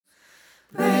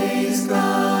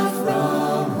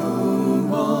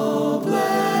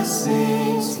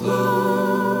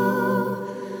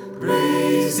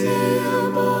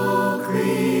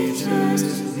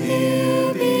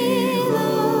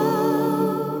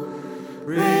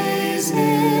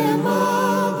him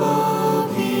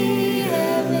above the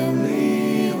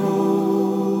heavenly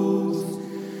hosts.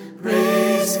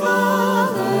 Praise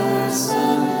Father,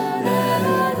 Son,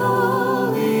 and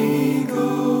Holy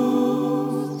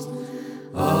Ghost.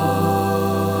 Amen.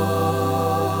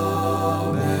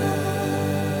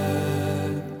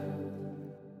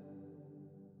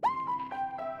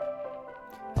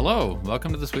 Hello,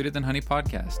 welcome to the Sweeter Than Honey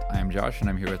podcast. I am Josh, and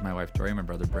I'm here with my wife Tori and my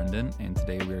brother Brendan, and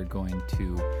today we are going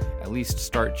to at least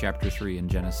start chapter 3 in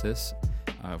Genesis.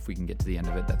 If we can get to the end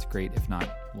of it, that's great. If not,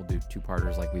 we'll do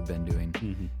two-parters like we've been doing.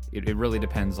 Mm-hmm. It really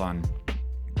depends on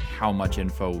how much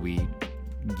info we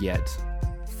get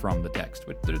from the text.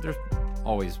 But there's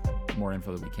always more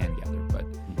info that we can gather, but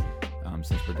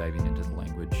since we're diving into the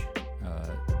language,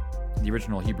 the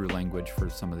original Hebrew language for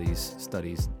some of these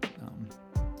studies,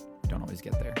 we don't always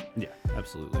get there. Yeah,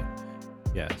 absolutely.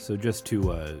 Yeah, so just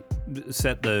to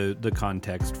set the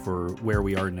context for where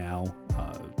we are now,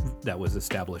 that was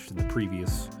established in the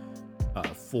previous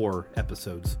 4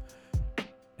 episodes.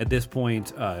 At this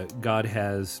point, God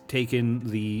has taken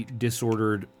the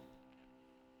disordered,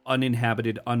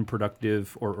 uninhabited,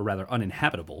 unproductive, or rather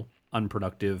uninhabitable,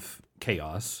 unproductive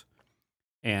chaos,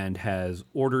 and has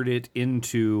ordered it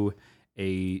into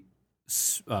a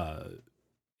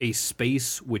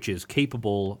space which is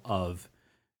capable of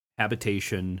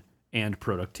habitation and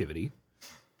productivity,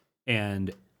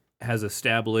 and has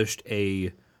established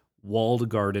a walled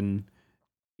garden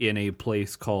in a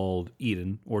place called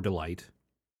Eden or Delight,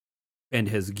 and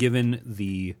has given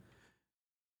the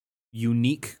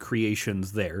unique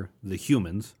creations there, the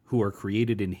humans who are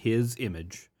created in his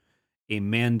image, a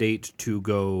mandate to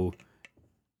go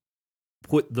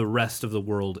put the rest of the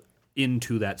world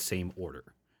into that same order.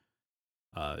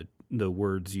 The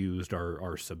words used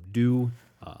are subdue,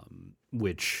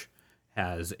 which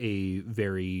has a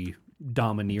very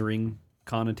domineering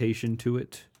connotation to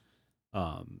it,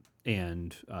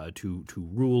 and to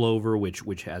rule over,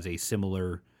 which has a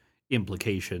similar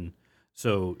implication.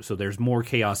 So there's more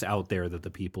chaos out there that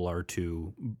the people are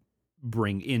to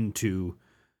bring into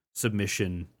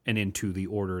submission and into the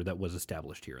order that was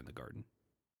established here in the garden.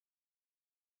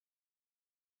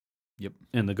 Yep.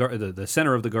 And the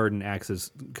center of the garden acts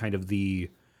as kind of the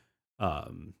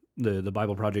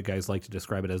Bible Project guys like to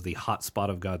describe it as the hot spot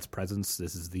of God's presence.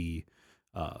 This is the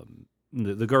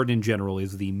garden in general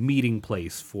is the meeting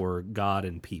place for God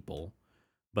and people,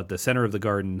 but the center of the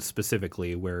garden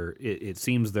specifically, where it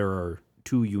seems there are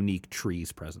 2 unique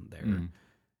trees present there,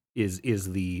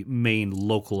 is the main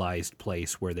localized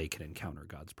place where they can encounter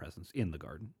God's presence in the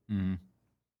garden.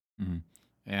 Mm-hmm. Mm-hmm.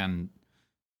 And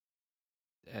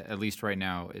at least right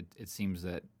now, it seems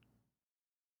that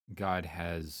God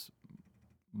has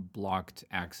blocked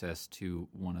access to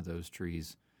one of those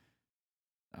trees.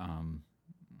 I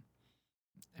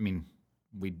mean,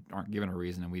 we aren't given a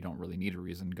reason, and we don't really need a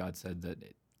reason. God said that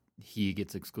he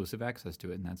gets exclusive access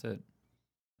to it, and that's it.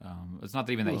 It's not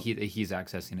even that he's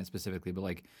accessing it specifically, but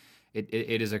like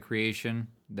it is a creation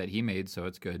that he made, so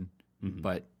it's good. Mm-hmm.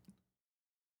 But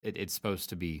it's supposed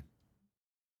to be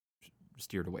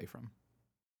steered away from.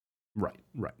 Right.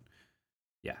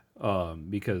 Yeah,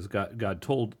 because God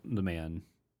told the man,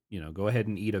 go ahead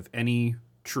and eat of any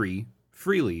tree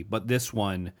freely, but this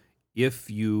one, if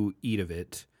you eat of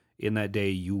it, in that day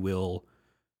you will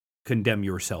condemn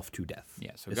yourself to death.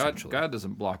 Yeah, so God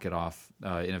doesn't block it off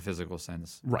in a physical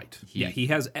sense. Right.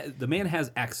 The man has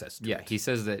access to it. Yeah, he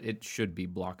says that it should be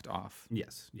blocked off.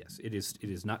 Yes. It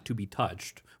is not to be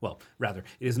touched. Well, rather,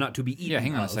 it is not to be eaten of. Yeah,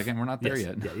 hang on a second, we're not there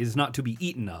yet. Yeah, it is not to be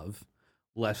eaten of,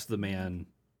 lest the man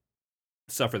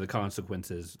suffer the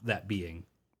consequences, that being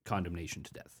condemnation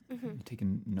to death. Mm-hmm. I'm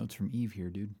taking notes from Eve here,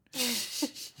 dude.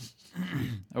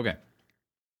 Okay.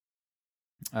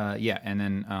 And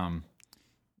then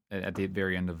at the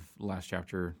very end of the last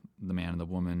chapter, the man and the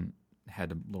woman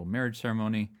had a little marriage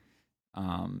ceremony,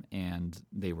 and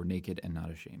they were naked and not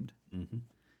ashamed. Mm-hmm.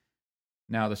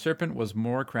 Now the serpent was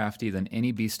more crafty than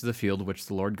any beast of the field which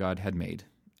the Lord God had made.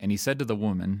 And he said to the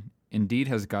woman, "Indeed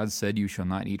has God said, you shall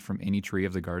not eat from any tree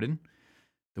of the garden?"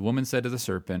 The woman said to the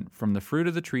serpent, "From the fruit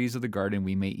of the trees of the garden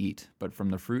we may eat, but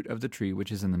from the fruit of the tree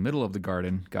which is in the middle of the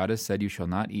garden, God has said, you shall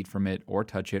not eat from it or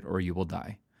touch it, or you will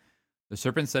die." The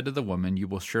serpent said to the woman, "You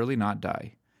will surely not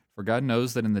die, for God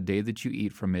knows that in the day that you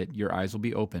eat from it, your eyes will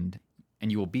be opened, and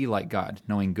you will be like God,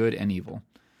 knowing good and evil."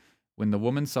 When the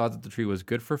woman saw that the tree was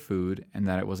good for food, and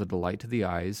that it was a delight to the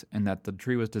eyes, and that the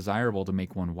tree was desirable to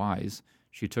make one wise,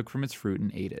 she took from its fruit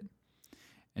and ate it.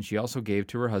 And she also gave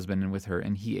to her husband and with her,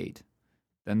 and he ate.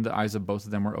 Then the eyes of both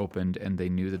of them were opened, and they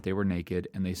knew that they were naked,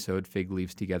 and they sewed fig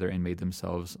leaves together and made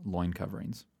themselves loin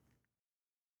coverings.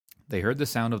 They heard the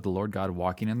sound of the Lord God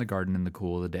walking in the garden in the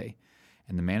cool of the day.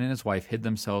 And the man and his wife hid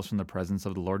themselves from the presence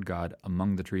of the Lord God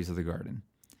among the trees of the garden.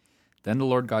 Then the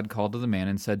Lord God called to the man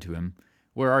and said to him,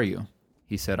 "Where are you?"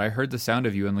 He said, "I heard the sound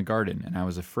of you in the garden, and I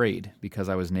was afraid, because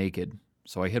I was naked,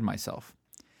 so I hid myself."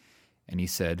 And he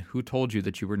said, "Who told you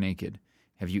that you were naked?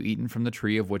 Have you eaten from the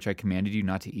tree of which I commanded you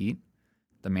not to eat?"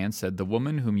 The man said, "The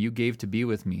woman whom you gave to be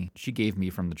with me, she gave me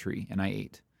from the tree, and I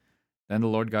ate." Then the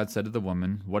Lord God said to the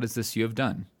woman, "What is this you have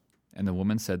done?" And the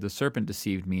woman said, "The serpent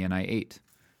deceived me, and I ate."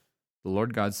 The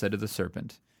Lord God said to the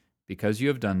serpent, "Because you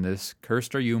have done this,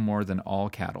 cursed are you more than all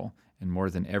cattle, and more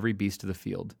than every beast of the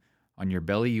field. On your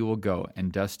belly you will go,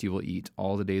 and dust you will eat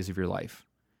all the days of your life.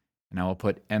 And I will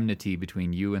put enmity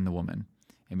between you and the woman,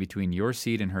 and between your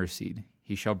seed and her seed.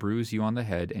 He shall bruise you on the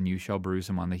head, and you shall bruise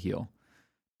him on the heel."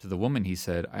 To the woman he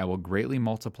said, "I will greatly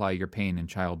multiply your pain in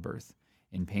childbirth.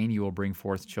 In pain you will bring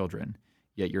forth children,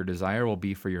 yet your desire will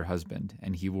be for your husband,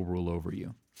 and he will rule over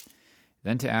you."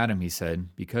 Then to Adam he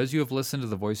said, "Because you have listened to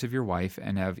the voice of your wife,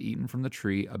 and have eaten from the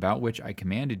tree about which I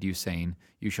commanded you, saying,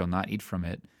 'You shall not eat from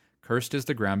it,' cursed is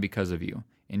the ground because of you.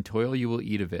 In toil you will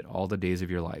eat of it all the days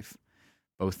of your life.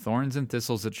 Both thorns and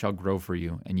thistles it shall grow for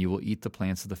you, and you will eat the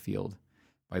plants of the field.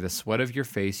 By the sweat of your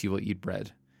face you will eat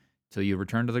bread, till you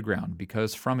return to the ground,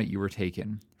 because from it you were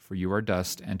taken. For you are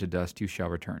dust, and to dust you shall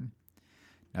return."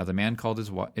 Now the man called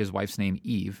his wife's name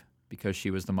Eve, because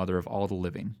she was the mother of all the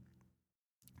living.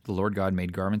 The Lord God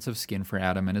made garments of skin for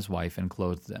Adam and his wife, and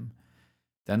clothed them.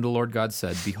 Then the Lord God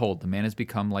said, "Behold, the man has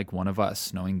become like one of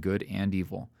us, knowing good and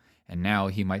evil. And now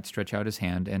he might stretch out his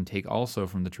hand, and take also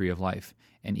from the tree of life,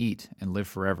 and eat, and live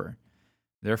forever."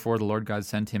 Therefore the Lord God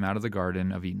sent him out of the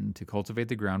garden of Eden to cultivate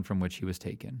the ground from which he was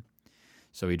taken.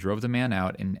 So he drove the man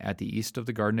out, and at the east of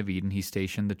the Garden of Eden he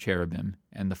stationed the cherubim,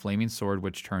 and the flaming sword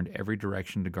which turned every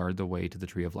direction to guard the way to the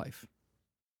tree of life.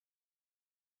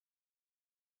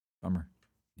 Bummer.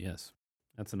 Yes,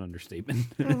 that's an understatement.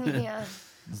 Yeah.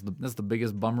 That's the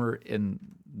biggest bummer in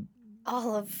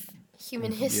All of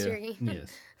human history.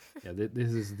 Yes. Yeah,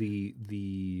 this is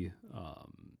the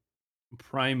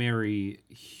primary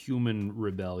human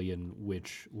rebellion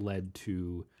which led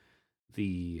to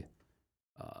the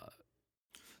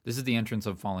This is the entrance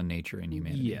of fallen nature in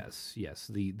humanity. yes,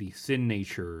 the sin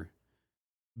nature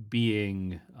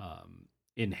being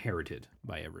inherited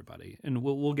by everybody. And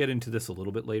we'll get into this a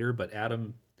little bit later, but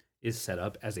Adam is set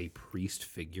up as a priest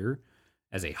figure,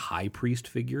 as a high priest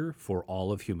figure for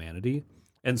all of humanity.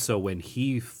 And so when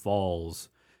he falls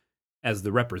as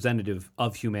the representative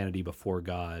of humanity before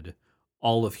God,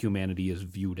 all of humanity is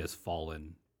viewed as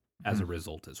fallen as a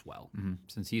result as well. Mm-hmm.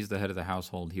 Since he's the head of the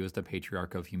household, he was the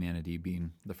patriarch of humanity,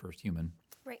 being the first human.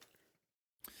 Right.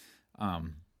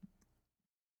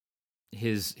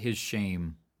 His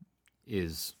shame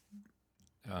is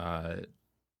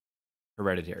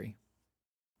hereditary.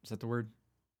 Is that the word?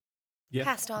 Yeah.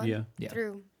 Passed on Yeah.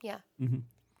 through. Yeah. Mm-hmm.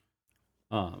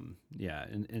 Yeah,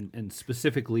 and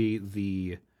specifically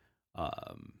the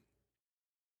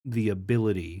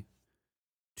ability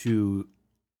to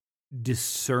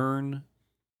discern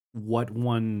what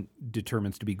one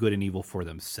determines to be good and evil for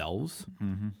themselves,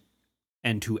 Mm-hmm.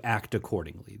 and to act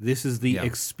accordingly. This is the Yeah.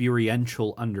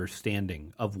 experiential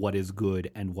understanding of what is good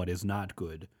and what is not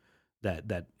good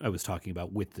that I was talking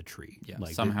about with the tree. Yeah.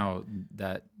 Like Somehow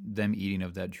that them eating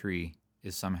of that tree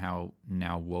is somehow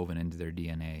now woven into their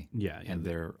DNA. Yeah, And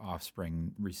their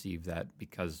offspring receive that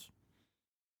because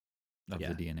of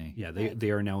the DNA. Yeah,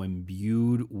 they are now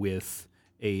imbued with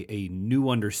a new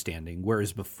understanding,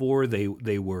 whereas before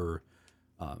they were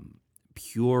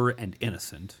pure and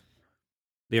innocent.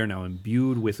 They are now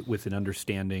imbued with an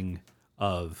understanding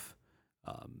of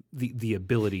the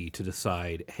ability to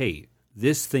decide, hey,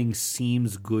 this thing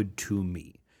seems good to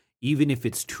me. Even if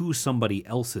it's to somebody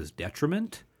else's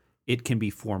detriment, it can be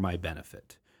for my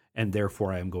benefit, and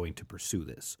therefore I am going to pursue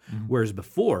this. Mm-hmm. Whereas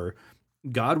before,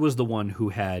 God was the one who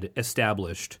had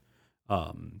established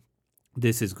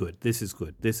this is good, this is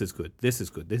good, this is good, this is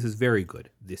good, this is very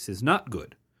good, this is not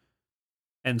good.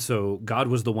 And so God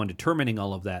was the one determining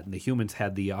all of that, and the humans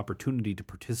had the opportunity to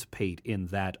participate in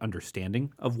that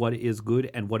understanding of what is good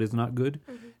and what is not good.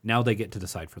 Mm-hmm. Now they get to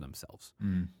decide for themselves.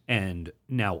 Mm. And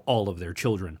now all of their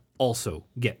children also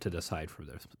get to decide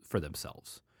for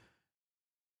themselves.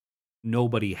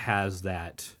 Nobody has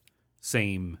that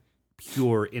same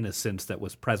pure innocence that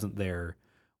was present there,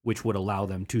 which would allow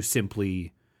them to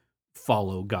simply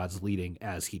follow God's leading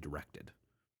as he directed.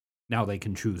 Now they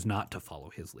can choose not to follow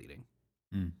his leading.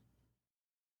 Mm.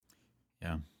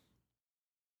 Yeah.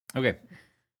 Okay.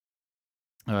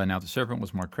 Now the serpent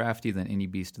was more crafty than any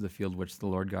beast of the field which the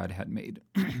Lord God had made.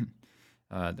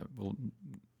 We'll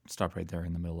stop right there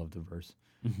in the middle of the verse.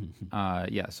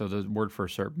 Yeah, so the word for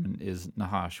serpent is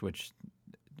nahash, which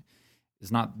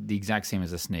is not the exact same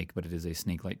as a snake, but it is a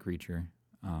snake-like creature.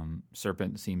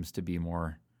 Serpent seems to be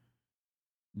more,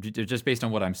 just based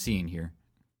on what I'm seeing here,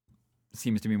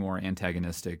 seems to be more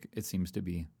antagonistic. It seems to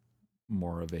be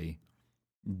more of a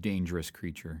dangerous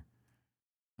creature.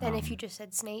 Then if you just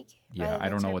said snake. Yeah, rather I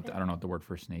than don't know what serpent. the word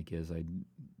for snake is. I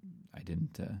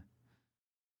didn't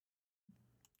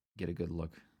get a good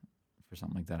look for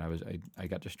something like that. I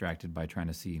got distracted by trying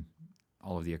to see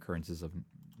all of the occurrences of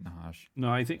nahash. No,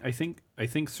 I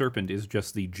think serpent is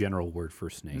just the general word for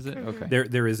snake. Is it okay?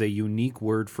 There is a unique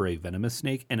word for a venomous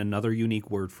snake and another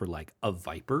unique word for like a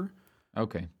viper.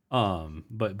 Okay.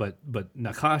 But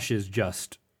nakash is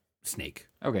just snake.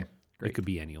 Okay. It Great. could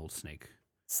be any old snake.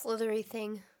 Slithery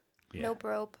thing. Yeah. Nope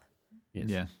rope. Yes.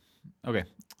 Yeah. Okay.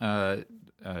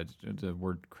 The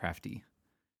word crafty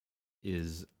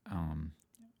is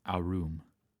arum,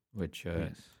 which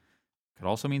Yes. could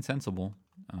also mean sensible.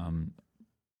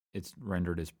 It's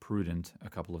rendered as prudent a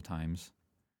couple of times,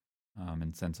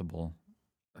 and sensible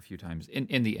a few times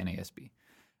in the NASB.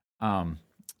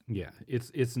 Yeah.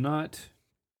 It's not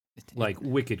like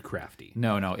wicked crafty.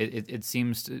 No. It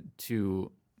seems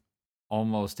to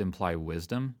almost imply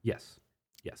wisdom, Yes.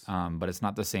 but it's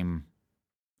not the same.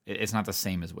 It's not the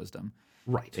same as wisdom.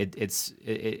 Right.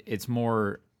 It's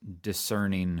more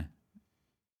discerning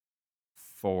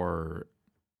for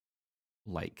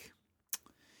like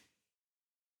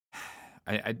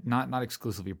I not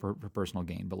exclusively for personal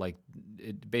gain, but like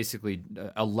basically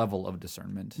a level of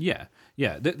discernment. Yeah.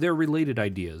 They're related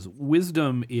ideas.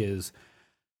 Wisdom is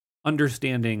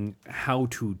understanding how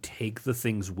to take the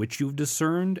things which you've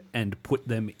discerned and put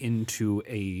them into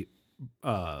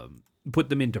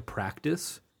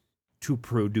practice to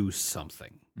produce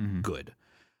something good.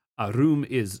 Arum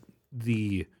is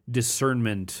the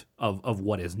discernment of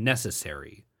what is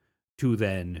necessary to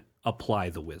then apply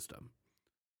the wisdom.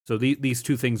 So these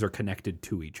two things are connected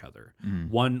to each other.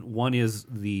 One is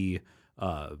the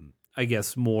I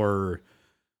guess more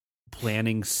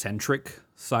planning centric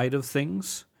side of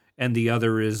things, and the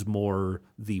other is more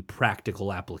the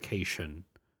practical application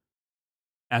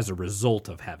as a result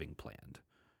of having planned.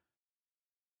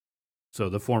 So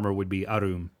the former would be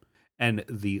arum, and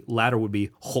the latter would be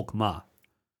chokmah,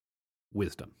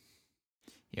 wisdom.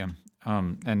 Yeah.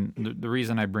 And the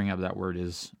reason I bring up that word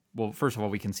is, well, first of all,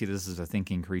 we can see this is a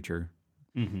thinking creature.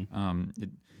 We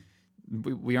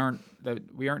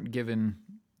aren't given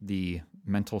the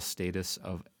mental status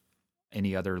of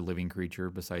any other living creature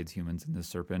besides humans and this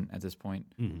serpent at this point.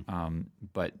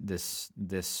 But this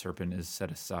serpent is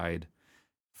set aside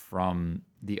from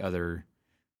the other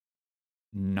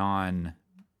non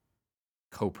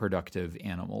co-productive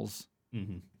animals,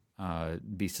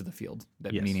 beasts of the field.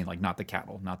 That Yes. meaning like not the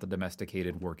cattle, not the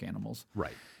domesticated work animals.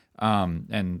 Right.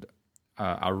 And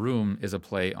arum is a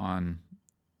play on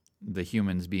the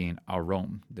humans being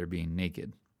arom, they're being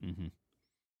naked.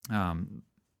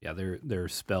 Yeah, they're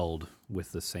spelled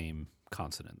with the same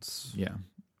consonants. Yeah.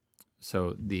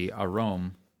 So the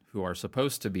arom, who are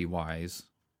supposed to be wise,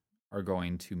 are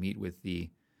going to meet with the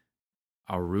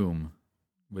arum,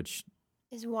 which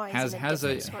Is wise. has in a has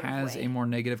a different sort of has way. a more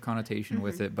negative connotation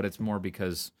with it, but it's more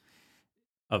because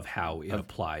Of how it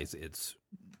applies its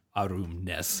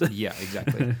arumness. yeah,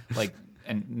 exactly. Like,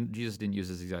 and Jesus didn't use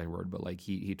this exact word, but like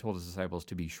he told his disciples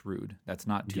to be shrewd. That's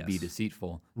not to be Yes.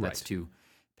 deceitful. That's Right. to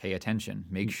pay attention.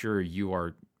 Make sure you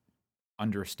are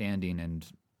understanding and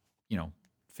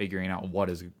figuring out what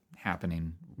is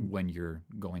happening when you're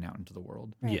going out into the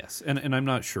world. Yes, and I'm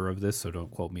not sure of this, so don't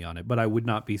quote me on it, but I would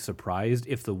not be surprised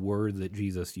if the word that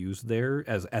Jesus used there,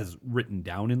 as written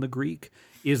down in the Greek,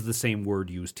 is the same word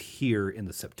used here in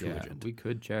the Yeah, Septuagint. we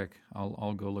could check.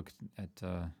 I'll go look at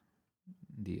the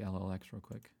LLX real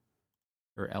quick,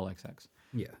 or LXX.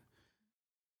 Yeah.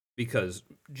 Because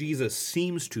Jesus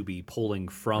seems to be pulling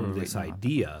from Wait, this no, not that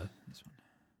idea. This one.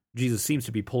 Jesus seems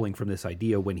to be pulling from this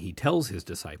idea when he tells his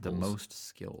disciples. The most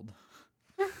skilled.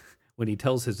 When he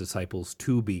tells his disciples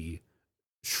to be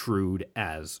shrewd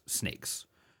as snakes.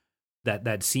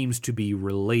 That seems to be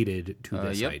related to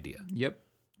this Yep. idea. Yep.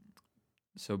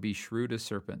 So be shrewd as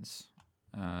serpents.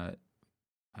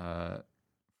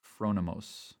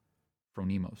 Phronimos,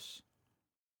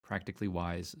 practically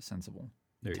wise, sensible,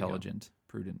 There you go. intelligent,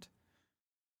 prudent.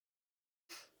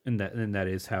 And that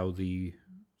is how the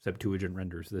Septuagint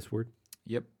renders this word.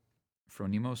 Yep.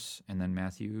 Phronimos, and then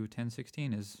Matthew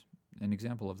 10:16 is an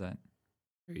example of that.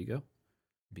 There you go.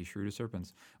 Be shrewd as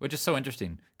serpents, which is so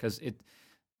interesting because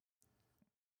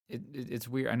it's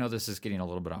weird. I know this is getting a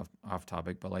little bit off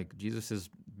topic, but like Jesus is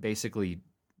basically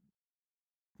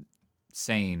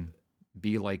saying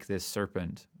be like this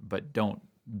serpent, but don't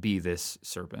be this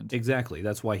serpent. Exactly.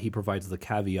 That's why he provides the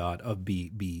caveat of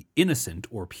be innocent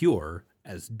or pure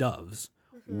as doves,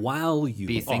 while you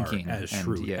Be are thinking as and,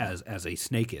 shrewd yeah. as a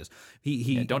snake is. He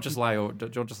Yeah, don't just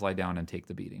lie down and take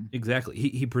the beating. Exactly.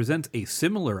 He presents a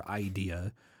similar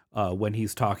idea when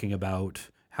he's talking about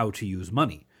how to use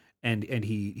money. And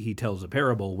he tells a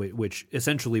parable which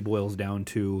essentially boils down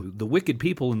to the wicked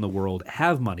people in the world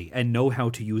have money and know how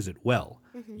to use it well.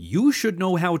 You should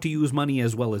know how to use money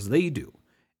as well as they do,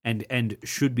 and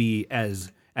should be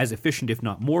as efficient, if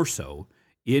not more so,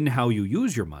 in how you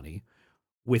use your money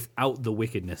without the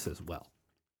wickedness as well.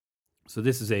 So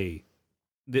this is a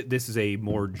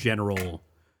more general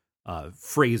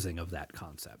phrasing of that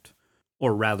concept,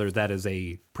 or rather, that is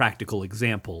a practical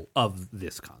example of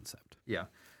this concept. Yeah.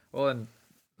 Well, and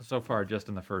so far, just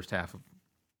in the first half of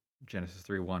Genesis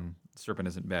 3:1, the serpent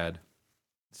isn't bad.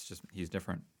 It's just he's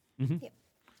different. Mm-hmm.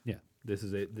 Yeah, this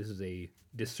is a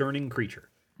discerning creature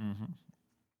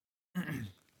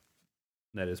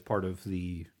that is part of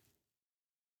the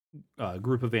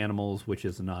group of animals which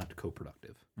is not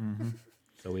co-productive.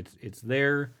 So it's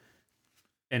there,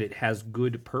 and it has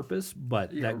good purpose,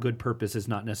 but that good purpose is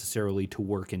not necessarily to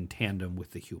work in tandem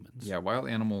with the humans. Yeah, wild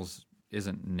animals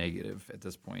isn't negative at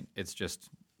this point. It's just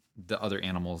the other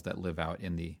animals that live out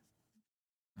in the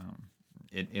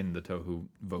in the tohu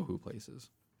vohu places.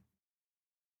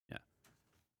 Yeah,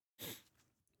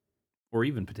 or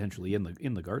even potentially in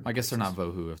the garden. I guess they're places. not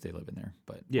vohu if they live in there,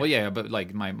 but Yeah. well, yeah. But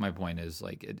like my point is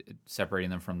like separating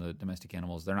them from the domestic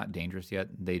animals. They're not dangerous yet.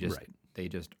 They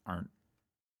just aren't.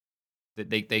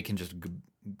 They can just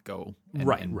go. And,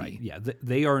 Right. be. Yeah,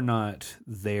 they are not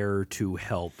there to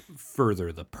help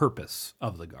further the purpose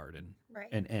of the garden, Right.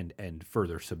 and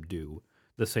further subdue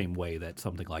the same way that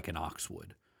something like an ox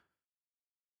would.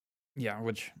 Yeah,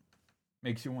 which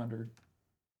makes you wonder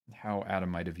how Adam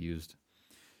might have used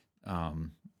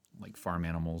like farm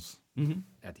animals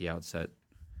at the outset,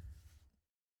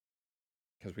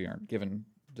 because we aren't given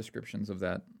descriptions of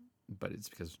that, but it's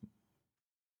because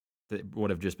it would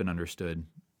have just been understood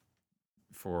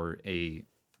for a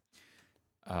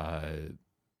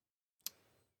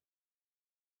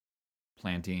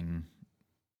planting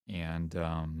and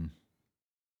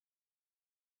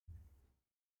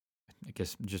I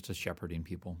guess just a shepherding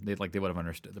people. They would have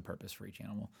understood the purpose for each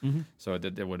animal. So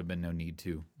there would have been no need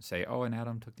to say, "Oh, and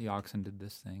Adam took the ox and did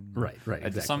this thing." Right.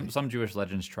 Exactly. Some Jewish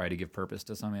legends try to give purpose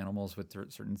to some animals with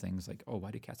certain things, like, "Oh,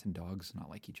 why do cats and dogs not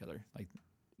like each other?" Like,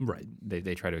 Right.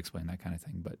 They try to explain that kind of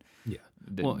thing, but Yeah.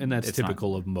 Well, and that's it's not-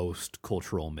 typical of most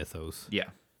cultural mythos.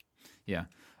 Yeah.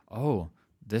 Oh,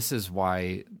 this is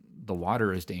why the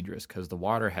water is dangerous, because the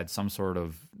water had some sort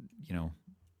of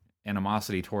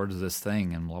animosity towards this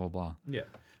thing, and blah blah blah. Yeah.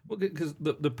 Well, because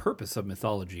the purpose of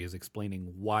mythology is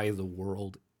explaining why the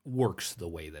world works the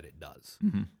way that it does.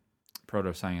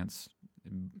 Proto-science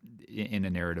in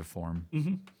a narrative form.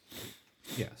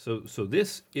 Yeah. So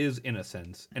this is, in a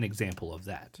sense, an example of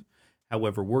that.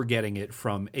 However, we're getting it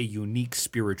from a unique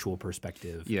spiritual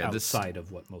perspective outside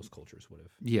of what most cultures would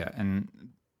have. Yeah,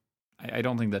 and I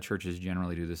don't think that churches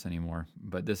generally do this anymore,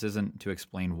 but this isn't to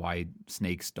explain why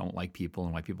snakes don't like people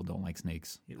and why people don't like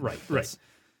snakes. Right.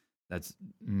 That's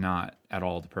not at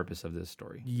all the purpose of this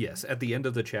story. Yes. At the end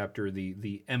of the chapter,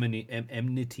 the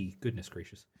enmity, goodness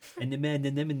gracious,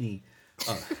 enmity.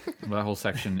 That whole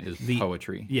section is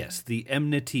poetry. Yes, the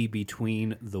enmity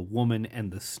between the woman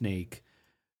and the snake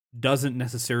doesn't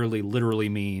necessarily literally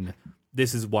mean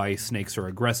this is why snakes are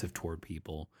aggressive toward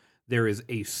people. There is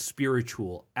a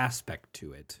spiritual aspect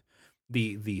to it.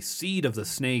 The seed of the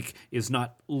snake is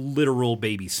not literal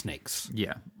baby snakes.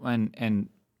 Yeah, and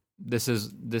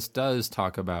this does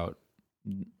talk about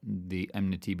the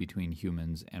enmity between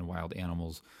humans and wild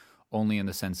animals, only in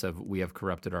the sense of we have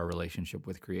corrupted our relationship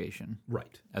with creation,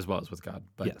 Right. as well as with God.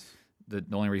 But Yes. the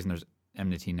only reason there's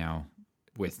enmity now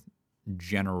with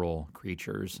general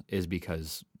creatures is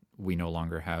because we no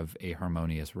longer have a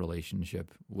harmonious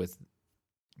relationship with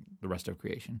the rest of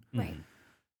creation. Right.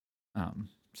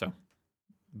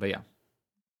 But yeah.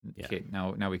 Yeah. Okay,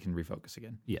 now we can refocus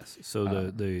again. Yes.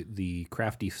 So the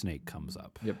crafty snake comes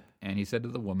up. Yep. And he said to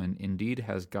the woman, "Indeed,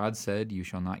 has God said, you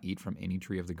shall not eat from any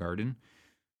tree of the garden?"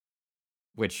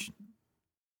 Which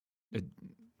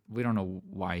we don't know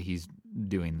why he's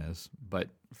doing this, but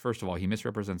first of all, he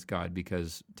misrepresents God,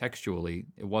 because textually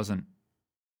it wasn't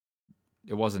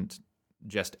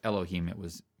just Elohim, it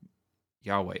was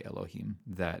Yahweh Elohim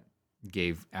that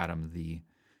gave Adam the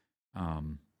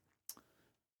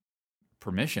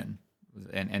permission,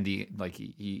 and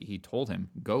he told him,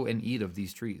 go and eat of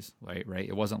these trees, right?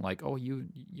 It wasn't like, oh,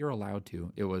 you're allowed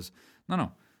to. It was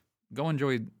no. go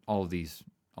enjoy all these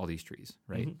trees,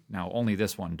 right? Now, only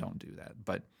this one don't do that.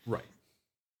 But Right.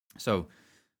 so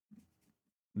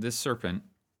this serpent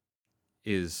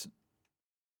is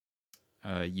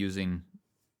using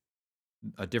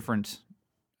a different,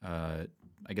 I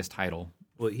guess, title.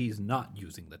 Well, he's not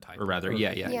using the title. Or rather,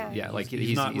 yeah. Like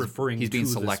he's not referring he's being to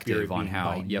the selective spirit on being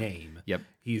how. by name. Yep.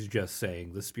 He's just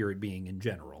saying the spirit being in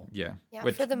general. Yeah. Yeah,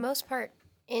 Which, for the most part,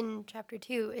 in chapter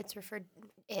 2, it's referred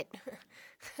it.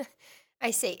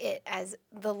 I say it as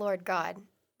the Lord God.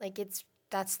 Like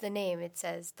that's the name. It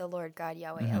says the Lord God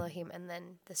Yahweh Elohim, and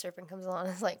then the serpent comes along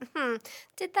and is like,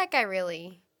 did that guy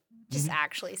really just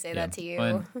actually say that to you?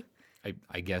 Well, and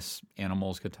I guess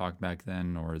animals could talk back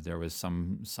then, or there was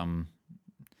some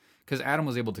because Adam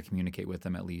was able to communicate with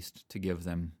them, at least to give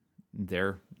them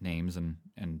their names and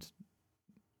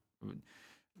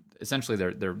essentially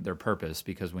their purpose,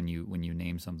 because when you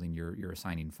name something, you're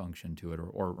assigning function to it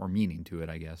or meaning to it,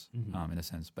 I guess, in a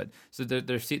sense. But so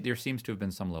there seems to have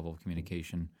been some level of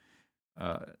communication.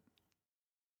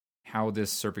 How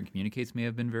this serpent communicates may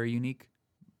have been very unique,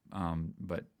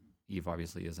 but Eve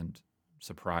obviously isn't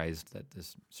surprised that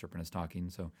this serpent is talking.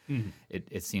 So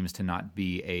it seems to not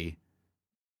be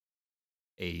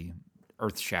a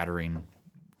earth-shattering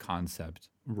concept,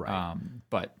 Right.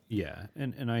 but Yeah,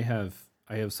 and I have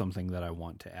something that I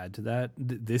want to add to that.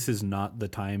 This is not the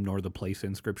time nor the place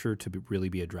in Scripture to really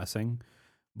be addressing,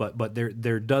 but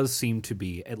there does seem to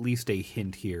be at least a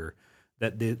hint here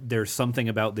that there's something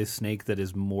about this snake that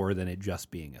is more than it just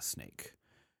being a snake.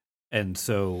 And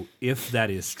so if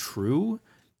that is true,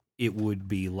 it would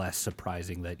be less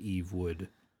surprising that Eve would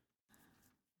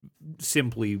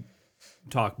simply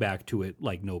talk back to it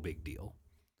like no big deal.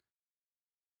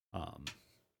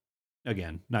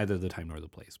 Again, neither the time nor the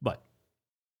place, but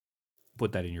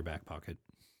put that in your back pocket.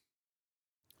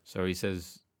 So he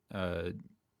says,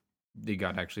 did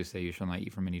God actually say you shall not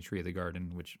eat from any tree of the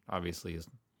garden, which obviously is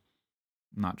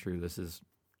not true. This is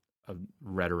a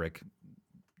rhetoric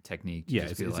technique. To Yeah,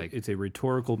 just it's, be it's a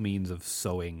rhetorical means of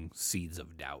sowing seeds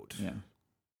of doubt. yeah.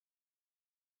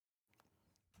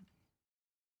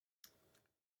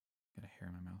 Got a hair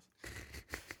in my mouth.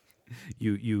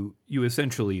 You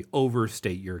essentially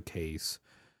overstate your case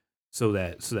so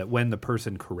that when the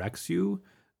person corrects you,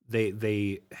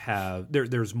 they have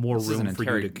there's more This is room an for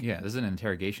you to this is an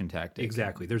interrogation tactic.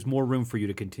 Exactly. There's more room for you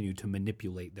to continue to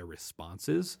manipulate their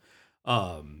responses.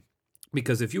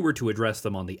 Because if you were to address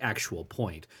them on the actual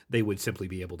point, they would simply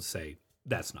be able to say,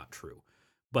 that's not true.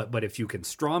 But if you can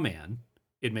straw man,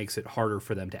 it makes it harder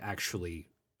for them to actually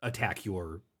attack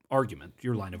your argument,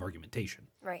 your line of argumentation.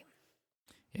 Right.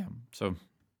 Yeah. So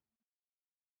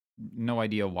no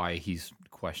idea why he's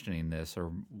questioning this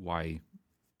or why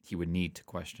he would need to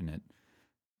question it.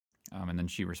 And then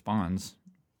she responds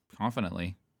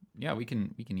confidently, yeah, we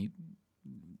can eat.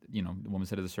 You know, the woman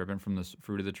said to the serpent, from the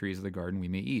fruit of the trees of the garden we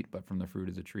may eat, but from the fruit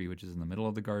of the tree which is in the middle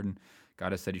of the garden,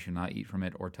 God has said you should not eat from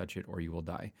it or touch it, or you will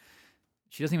die.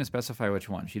 She doesn't even specify which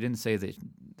one. She didn't say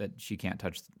that she can't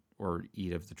touch or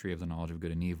eat of the tree of the knowledge of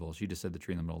good and evil. She just said the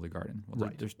tree in the middle of the garden. Well,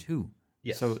 Right. there's two.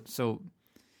 Yes. So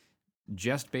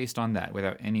just based on that,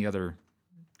 without any other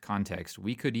context,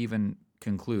 we could even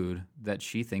conclude that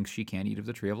she thinks she can't eat of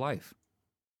the tree of life.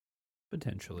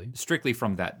 Potentially. Strictly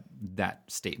from that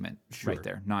statement Sure. right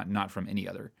there, not from any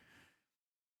other.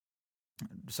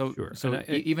 So, Sure. so And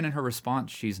even in her response,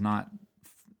 she's not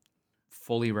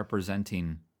fully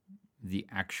representing the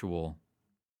actual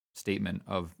statement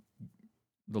of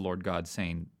the Lord God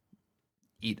saying,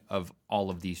 "Eat of all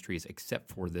of these trees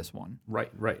except for this one."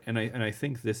 Right. And I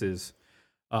think this is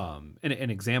an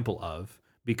example of,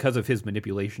 because of his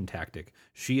manipulation tactic,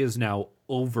 she is now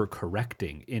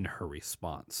overcorrecting in her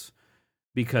response.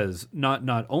 Because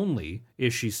not only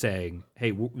is she saying,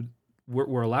 hey,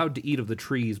 we're allowed to eat of the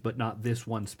trees, but not this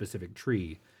one specific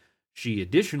tree, she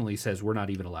additionally says we're not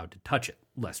even allowed to touch it,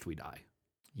 lest we die.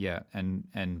 Yeah, and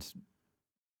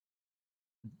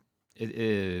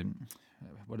it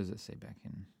what does it say back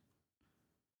in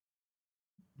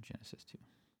Genesis 2?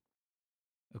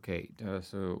 Okay,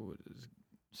 so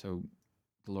the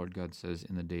Lord God says,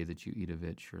 "In the day that you eat of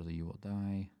it, surely you will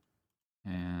die,"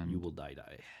 and You will die.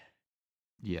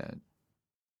 yeah,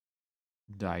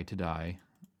 die to die,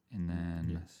 and then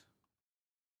Yes.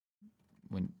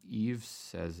 when Eve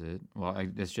says it, well,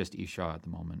 it's just Isha at the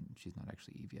moment. She's not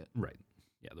actually Eve yet. Right.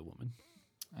 Yeah, the woman.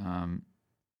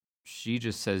 She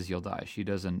just says you'll die. She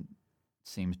doesn't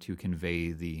seem to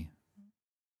convey the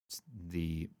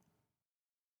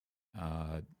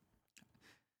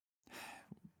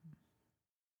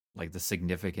like the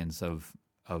significance of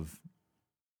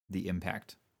the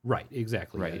impact. Right,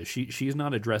 exactly. Right. Yeah. She's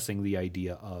not addressing the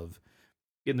idea of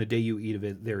in the day you eat of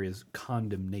it, there is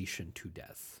condemnation to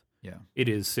death. Yeah. It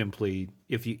is simply,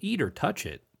 if you eat or touch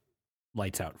it,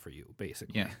 lights out for you,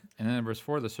 basically. Yeah. And then in verse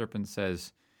 4, the serpent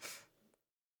says,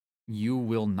 you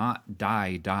will not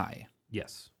die.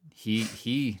 Yes.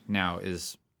 He now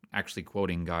is actually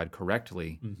quoting God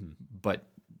correctly, but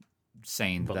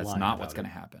saying But that's lying not about what's going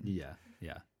to it. happen. Yeah.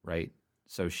 Yeah. Right?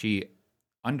 So she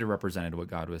underrepresented what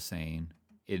God was saying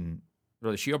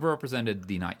she overrepresented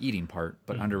the not eating part,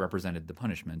 but underrepresented the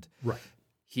punishment. Right.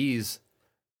 He's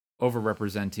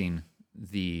overrepresenting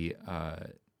the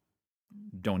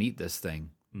don't eat this thing,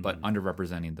 but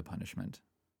underrepresenting the punishment.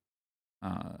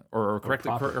 Correctly,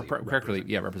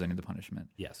 representing the punishment.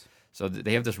 Yes. So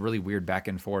they have this really weird back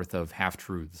and forth of half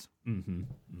truths,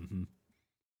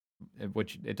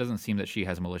 which it doesn't seem that she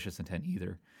has malicious intent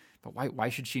either. But why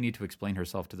should she need to explain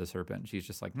herself to the serpent? She's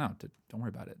just like, no, don't worry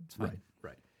about it. It's fine.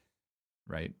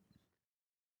 Right.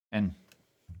 And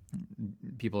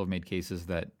people have made cases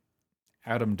that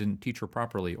Adam didn't teach her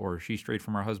properly, or she strayed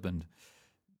from her husband.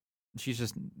 She's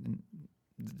just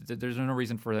there's no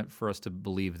reason for us to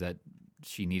believe that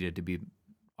she needed to be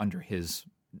under his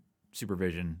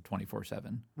supervision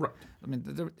 24/7. Right. I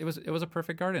mean, it was a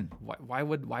perfect garden. Why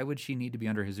would she need to be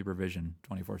under his supervision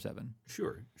 24/7?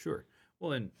 Sure.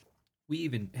 Well, and we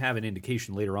even have an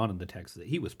indication later on in the text that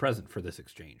he was present for this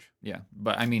exchange. Yeah,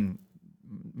 but I mean,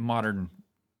 modern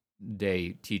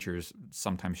day teachers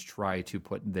sometimes try to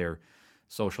put their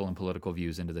social and political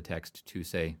views into the text to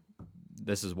say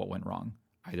this is what went wrong.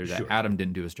 Either that Adam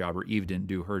didn't do his job or Eve didn't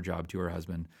do her job to her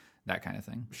husband, that kind of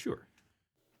thing. Sure.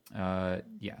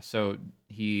 So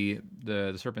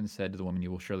the serpent said to the woman,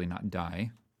 you will surely not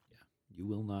die. Yeah. You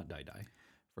will not die.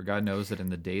 For God knows that in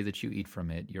the day that you eat from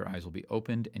it, your eyes will be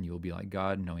opened and you will be like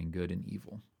God, knowing good and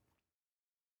evil.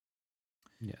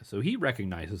 Yeah. So he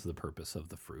recognizes the purpose of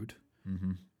the fruit.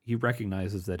 Mm-hmm. He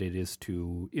recognizes that it is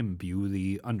to imbue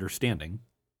the understanding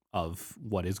of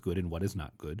what is good and what is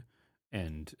not good.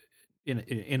 And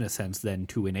in a sense, then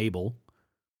to enable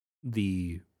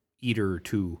the eater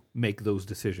to make those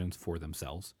decisions for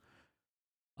themselves.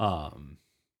 But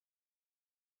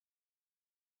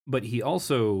he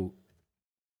also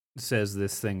says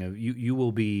this thing of you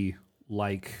will be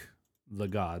like the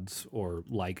gods or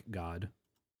like God,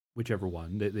 whichever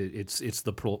one. It's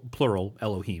the plural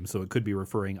Elohim, so it could be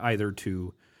referring either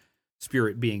to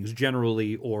spirit beings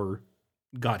generally or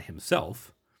God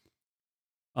himself.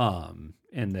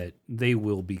 And that they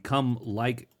will become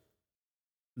like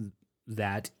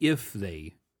that if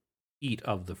they eat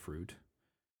of the fruit.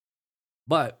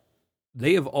 But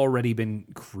they have already been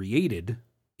created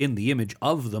in the image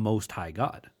of the Most High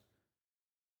God.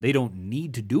 They don't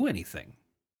need to do anything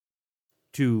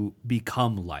to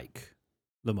become like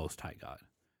the Most High God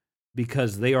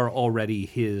because they are already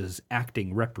his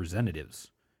acting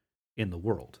representatives in the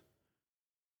world.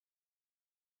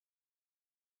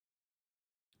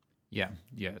 Yeah.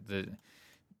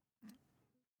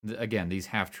 Again, these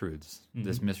half-truths,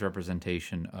 this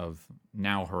misrepresentation of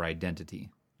now her identity,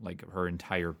 like her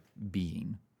entire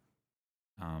being,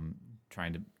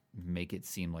 trying to make it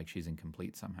seem like she's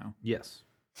incomplete somehow. Yes.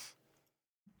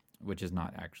 Which is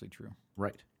not actually true.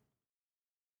 Right.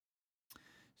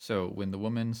 So when the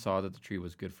woman saw that the tree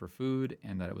was good for food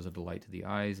and that it was a delight to the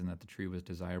eyes and that the tree was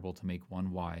desirable to make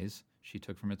one wise, she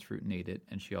took from its fruit and ate it,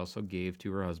 and she also gave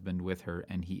to her husband with her,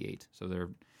 and he ate. So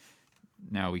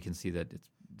now we can see that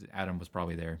Adam was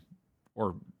probably there,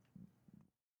 or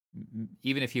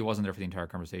even if he wasn't there for the entire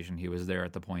conversation, he was there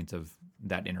at the point of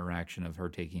that interaction of her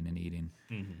taking and eating,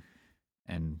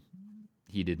 and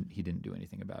he didn't do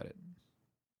anything about it.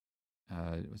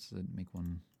 What's the make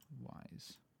one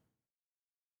wise?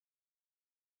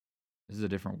 This is a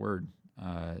different word.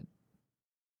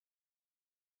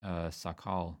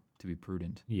 Sakal, to be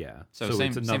prudent. Yeah. So it's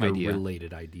same another idea.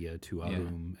 related idea to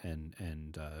Ahum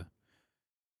and A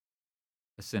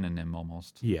synonym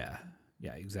almost. yeah,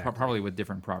 exactly. Probably with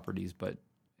different properties, but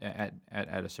at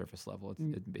a surface level,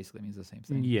 it basically means the same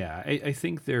thing. Yeah, I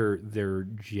think they're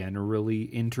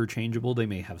generally interchangeable. They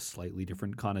may have slightly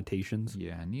different connotations.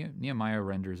 Yeah, Nehemiah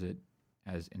renders it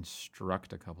as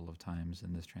instruct a couple of times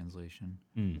in this translation.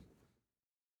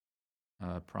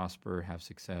 Prosper, have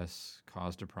success,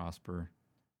 cause to prosper.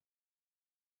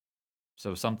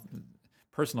 So some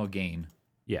personal gain.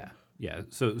 Yeah.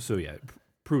 So yeah,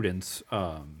 prudence.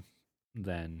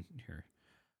 Then here,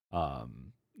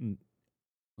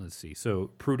 let's see.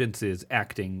 So prudence is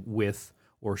acting with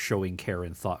or showing care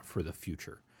and thought for the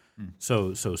future.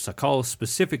 So sakal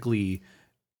specifically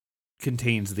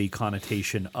contains the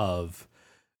connotation of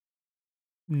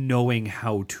knowing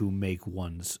how to make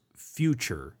one's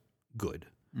future good.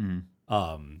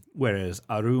 Whereas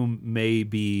Arum may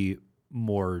be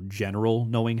more general,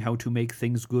 knowing how to make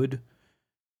things good.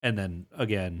 And then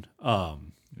again,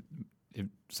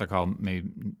 Sakal may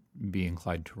be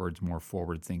inclined towards more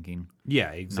forward thinking,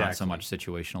 yeah, exactly. not so much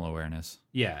situational awareness.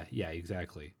 Yeah,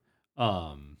 exactly.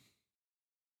 And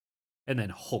then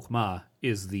Hokmah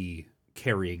is the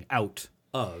carrying out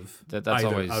of That's either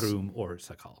always Arum or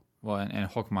Sakal. well, and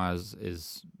Hokmah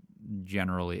is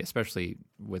generally, especially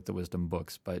with the wisdom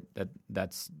books, but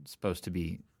that's supposed to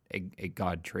be a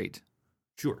God trait,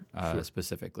 Sure.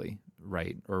 specifically,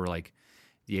 right? Or like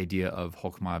the idea of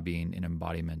Hokmah being an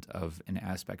embodiment of an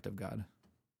aspect of God.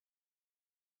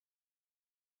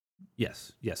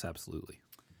 Yes, absolutely.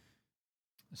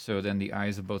 So then the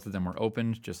eyes of both of them were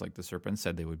opened, just like the serpent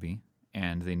said they would be,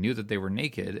 and they knew that they were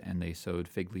naked, and they sewed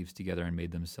fig leaves together and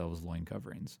made themselves loin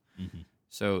coverings. Mhm.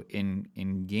 So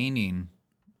in gaining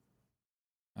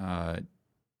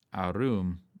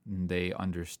Arum, they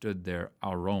understood their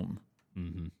Arom,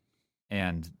 Mm-hmm.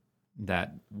 and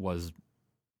that was.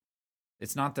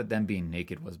 It's not that them being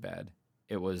naked was bad;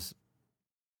 it was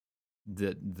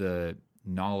the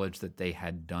knowledge that they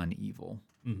had done evil.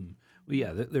 Mm-hmm. Well,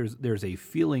 yeah, there's a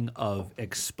feeling of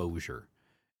exposure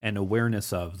and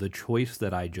awareness of the choice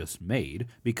that I just made,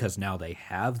 because now they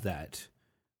have that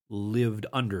lived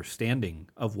understanding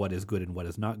of what is good and what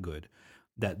is not good,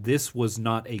 that this was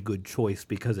not a good choice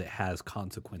because it has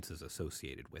consequences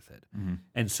associated with it. Mm-hmm.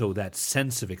 And so that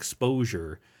sense of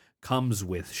exposure comes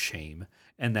with shame,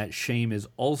 and that shame is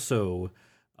also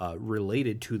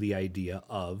related to the idea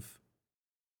of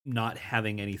not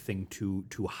having anything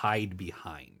to hide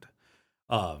behind.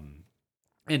 And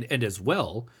as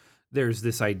well, there's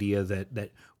this idea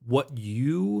that what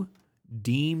you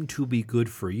deem to be good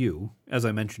for you, as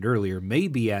I mentioned earlier, may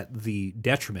be at the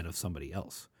detriment of somebody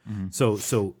else. Mm-hmm.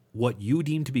 So what you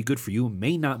deem to be good for you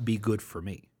may not be good for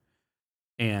me.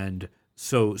 And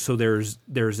so there's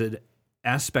an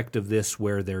aspect of this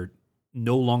where they're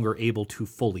no longer able to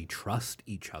fully trust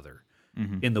each other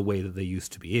Mm-hmm. in the way that they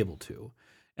used to be able to.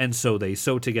 And so they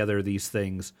sew together these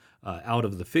things out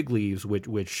of the fig leaves,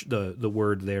 which the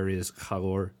word there is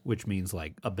chalor, which means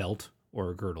like a belt or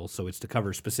a girdle. So it's to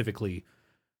cover specifically.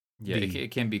 Yeah,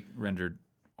 it can be rendered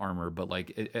armor, but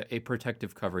like a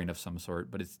protective covering of some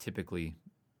sort. But it's typically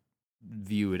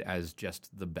viewed as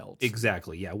just the belt.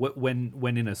 Exactly. Yeah.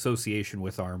 When in association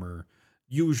with armor,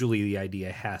 usually the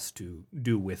idea has to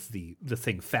do with the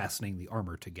thing fastening the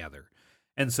armor together.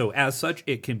 And so, as such,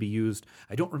 it can be used.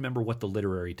 I don't remember what the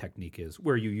literary technique is,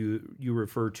 where you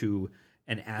refer to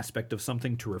an aspect of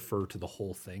something to refer to the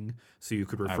whole thing. So you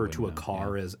could refer to a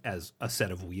car as a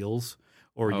set of wheels,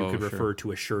 or you could refer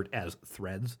to a shirt as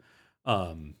threads,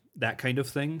 that kind of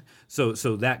thing. So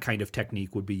that kind of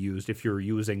technique would be used if you're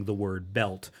using the word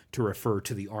belt to refer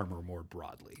to the armor more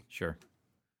broadly. Sure.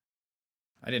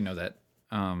 I didn't know that.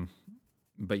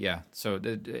 But yeah, so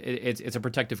it's a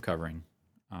protective covering.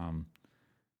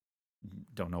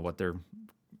 Don't know what they're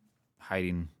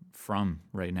hiding from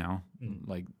right now.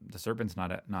 Like the serpent's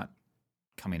not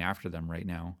coming after them right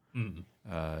now, in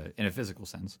a physical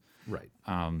sense. Right.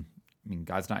 I mean,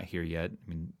 God's not here yet. I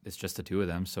mean, it's just the two of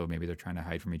them, so maybe they're trying to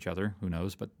hide from each other. Who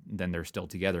knows? But then they're still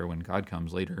together when God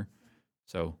comes later.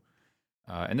 So,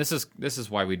 and this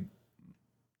is why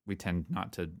we tend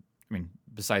not to. I mean,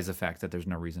 besides the fact that there's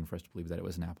no reason for us to believe that it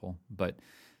was an apple, but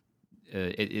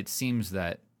it seems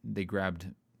that they grabbed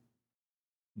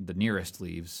the nearest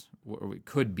leaves, or it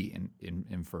could be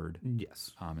inferred.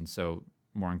 Yes. And so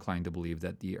more inclined to believe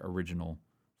that the original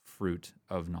fruit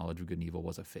of knowledge of good and evil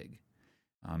was a fig.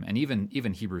 And even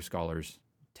Hebrew scholars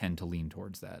tend to lean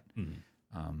towards that.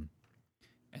 And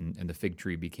the fig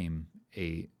tree became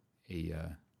a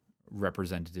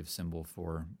representative symbol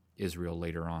for Israel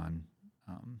later on,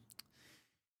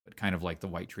 but kind of like the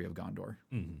white tree of Gondor.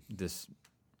 This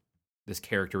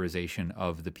characterization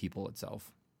of the people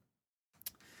itself.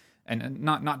 And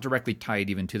not directly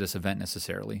tied even to this event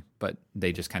necessarily, but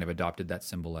they just kind of adopted that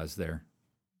symbol as their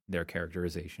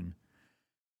characterization.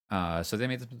 So they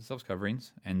made themselves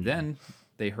coverings, and then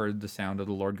they heard the sound of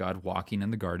the Lord God walking in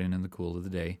the garden in the cool of the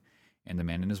day, and the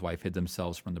man and his wife hid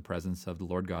themselves from the presence of the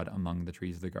Lord God among the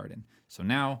trees of the garden. So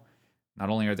now, not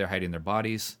only are they hiding their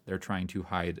bodies, they're trying to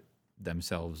hide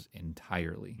themselves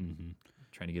entirely.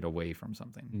 Trying to get away from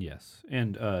something. Yes.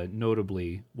 And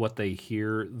notably, what they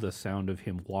hear the sound of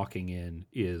him walking in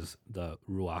is the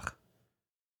ruach.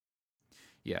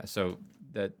 Yeah, so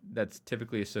that's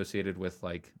typically associated with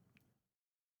like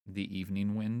the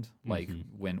evening wind, like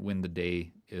when the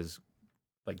day is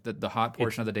like the hot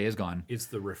portion of the day is gone. It's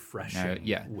the refreshing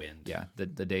wind. Yeah,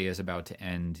 the day is about to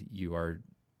end. You are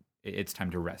it's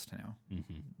time to rest now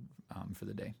Mm-hmm. for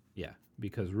the day. Yeah,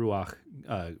 because Ruach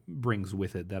brings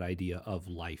with it that idea of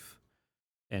life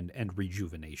and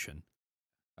rejuvenation.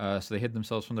 So they hid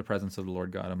themselves from the presence of the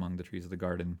Lord God among the trees of the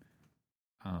garden,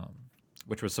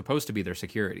 which was supposed to be their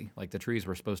security. Like the trees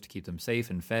were supposed to keep them safe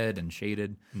and fed and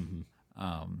shaded. Mm-hmm.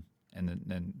 And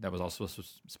then that was also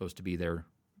supposed to be their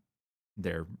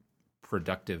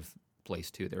productive place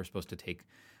too. They were supposed to take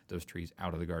those trees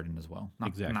out of the garden as well.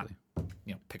 Not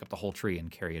pick up the whole tree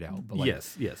and carry it out. But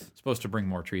Yes. supposed to bring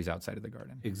more trees outside of the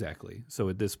garden. Exactly. So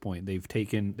at this point, they've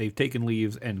taken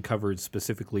leaves and covered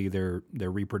specifically their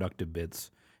reproductive bits,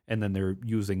 and then they're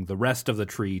using the rest of the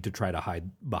tree to try to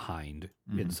hide behind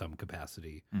in some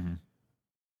capacity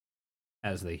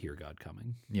as they hear God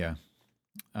coming. Yeah.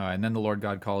 And then the Lord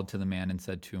God called to the man and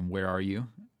said to him, "Where are you?"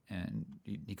 And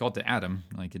he called to Adam,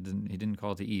 like he didn't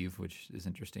call to Eve, which is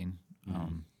interesting.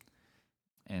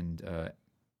 And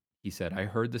he said, "I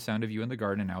heard the sound of you in the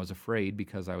garden, and I was afraid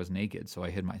because I was naked, so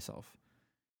I hid myself."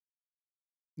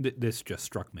 This just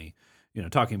struck me,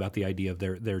 talking about the idea of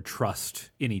their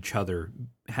trust in each other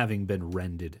having been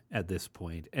rended at this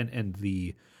point, and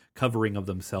the covering of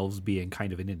themselves being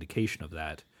kind of an indication of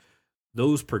that.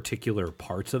 Those particular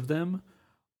parts of them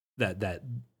that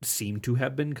seem to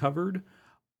have been covered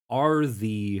are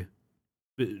the,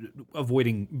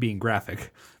 avoiding being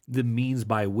graphic, the means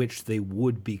by which they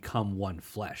would become one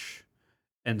flesh.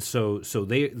 And so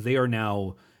they are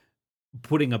now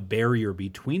putting a barrier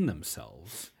between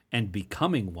themselves and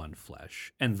becoming one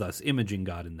flesh, and thus imaging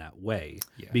God in that way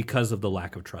because of the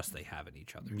lack of trust they have in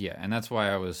each other. Yeah, and that's why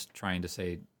I was trying to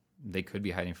say they could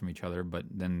be hiding from each other, but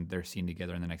then they're seen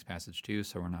together in the next passage too,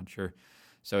 so we're not sure.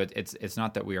 So it's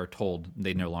not that we are told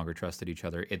they no longer trusted each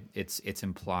other. It's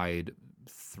implied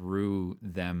through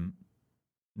them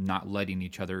not letting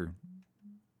each other,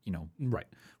 Right.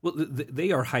 Well,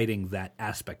 they are hiding that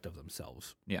aspect of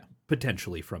themselves, Yeah.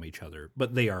 potentially from each other,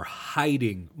 but they are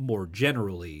hiding more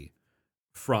generally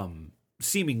from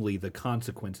seemingly the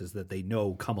consequences that they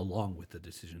know come along with the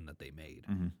decision that they made,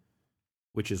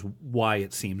 which is why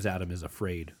it seems Adam is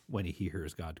afraid when he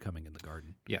hears God coming in the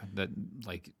garden. Yeah, that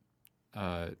I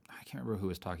can't remember who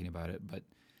was talking about it, but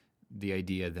the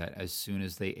idea that as soon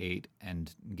as they ate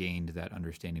and gained that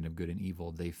understanding of good and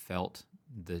evil, they felt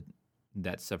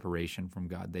that separation from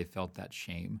God. They felt that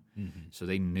shame. So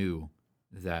they knew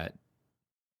that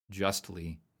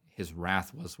justly his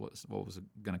wrath was what was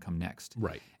going to come next.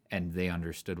 Right. And they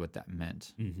understood what that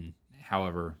meant.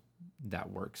 However that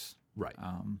works. Right.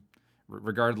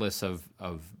 Regardless of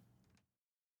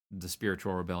the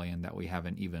spiritual rebellion that we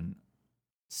haven't even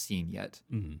seen yet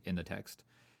in the text,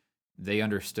 they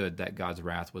understood that God's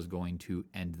wrath was going to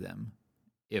end them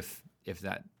if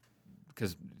that,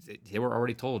 because they were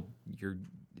already told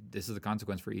this is the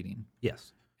consequence for eating.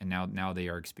 Yes. And now they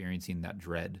are experiencing that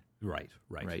dread. Right.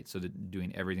 So they're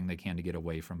doing everything they can to get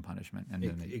away from punishment, and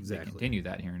then they continue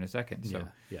that here in a second. So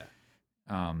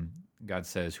God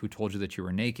says, "Who told you that you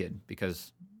were naked?"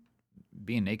 Because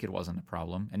being naked wasn't a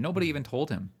problem, and nobody even told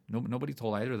him. Nobody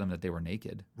told either of them that they were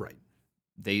naked. Right.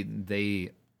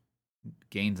 They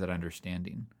gained that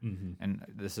understanding, and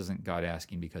this isn't God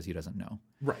asking because he doesn't know.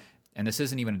 Right. And this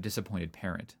isn't even a disappointed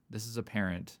parent. This is a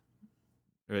parent,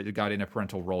 or God in a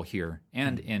parental role here,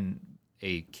 and in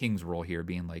a king's role here,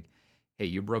 being like, "Hey,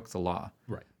 you broke the law.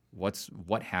 Right.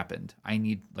 What happened? I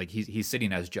need," like he's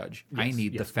sitting as judge. Yes, I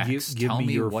need the facts. Give Tell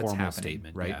me your what's formal happening.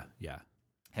 statement. Right? Yeah.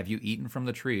 Have you eaten from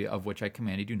the tree of which I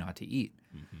commanded you not to eat?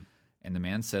 And the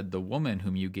man said, "The woman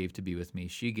whom you gave to be with me,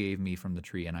 she gave me from the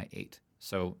tree, and I ate."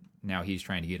 So now he's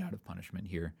trying to get out of punishment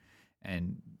here,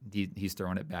 and he's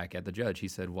throwing it back at the judge. He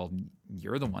said, "Well,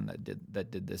 you're the one that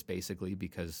did this, basically,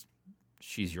 because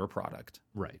she's your product.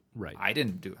 Right. I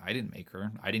didn't make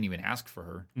her. I didn't even ask for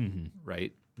her.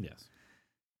 Right? Yes.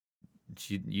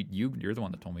 You're the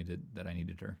one that told me that I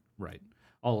needed her." Right.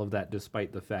 All of that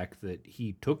despite the fact that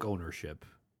he took ownership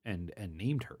and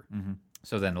named her.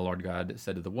 So then the Lord God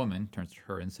said to the woman, turns to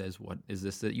her and says, "What is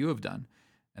this that you have done?"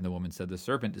 And the woman said, "The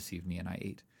serpent deceived me and I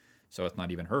ate." So it's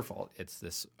not even her fault. It's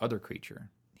this other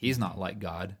creature. He's not like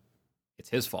God. It's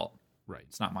his fault. Right.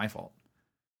 It's not my fault.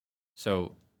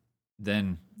 So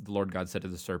then the Lord God said to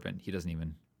the serpent, he doesn't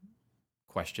even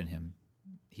question him.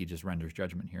 He just renders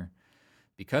judgment here.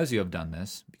 "Because you have done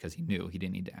this," because he knew, he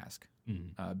didn't need to ask.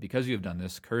 "Because you have done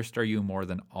this, cursed are you more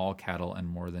than all cattle and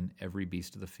more than every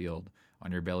beast of the field.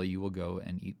 On your belly you will go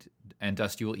and eat, and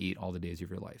dust you will eat all the days of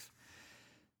your life."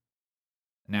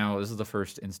 Now, this is the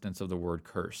first instance of the word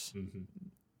curse.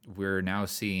 We're now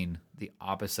seeing the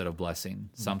opposite of blessing.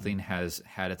 Something has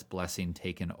had its blessing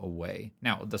taken away.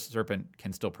 Now, the serpent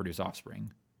can still produce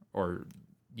offspring, or,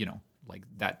 like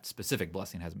that specific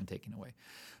blessing hasn't been taken away.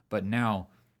 But now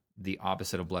the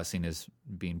opposite of blessing is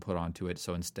being put onto it.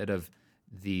 So instead of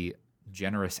the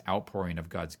generous outpouring of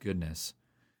God's goodness,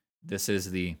 this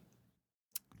is the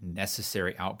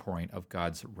necessary outpouring of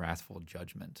God's wrathful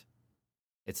judgment.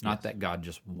 It's not that God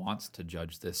just wants to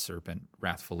judge this serpent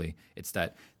wrathfully. It's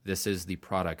that this is the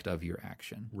product of your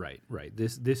action. Right.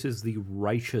 This is the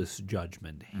righteous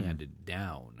judgment handed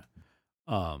down.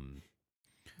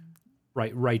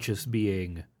 Righteous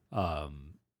being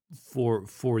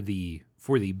for the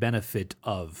benefit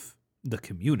of the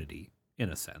community, in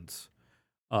a sense.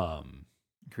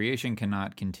 Creation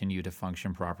cannot continue to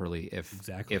function properly if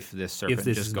this serpent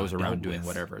this just is goes not around dealt doing with.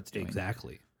 whatever it's doing.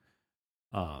 Exactly.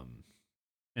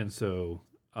 And so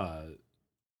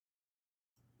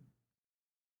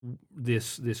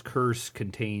this curse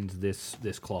contains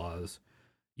this clause: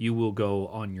 you will go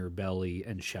on your belly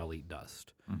and shall eat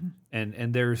dust. Mm-hmm.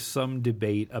 And there's some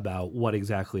debate about what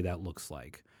exactly that looks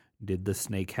like. Did the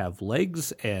snake have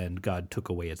legs and God took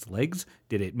away its legs?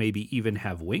 Did it maybe even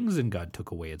have wings and God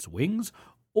took away its wings?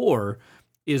 Or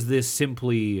is this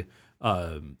simply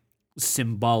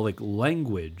symbolic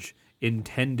language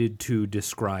intended to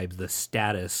describe the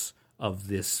status of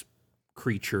this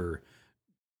creature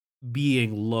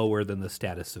being lower than the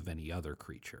status of any other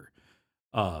creature?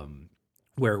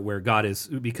 Where God is,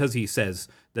 because he says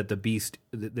that the beast,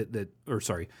 that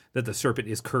the serpent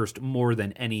is cursed more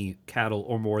than any cattle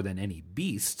or more than any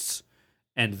beasts,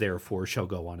 and therefore shall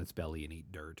go on its belly and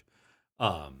eat dirt.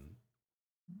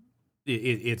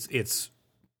 It's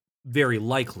very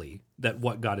likely that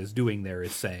what God is doing there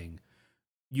is saying,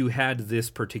 you had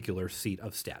this particular seat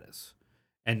of status,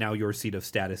 and now your seat of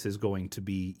status is going to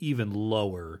be even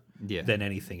lower than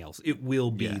anything else. It will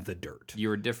be the dirt.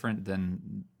 You are different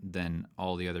than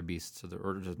all the other beasts, the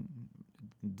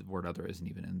word "other" isn't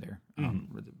even in there.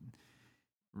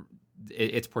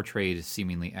 It's portrayed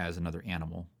seemingly as another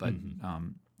animal, but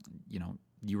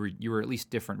you were at least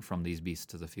different from these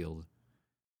beasts of the field.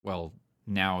 Well,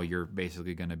 now you're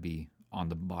basically going to be on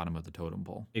the bottom of the totem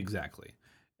pole. Exactly.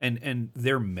 And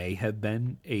there may have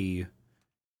been a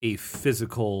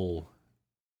physical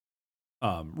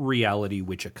reality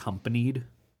which accompanied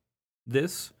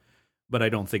this, but I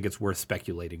don't think it's worth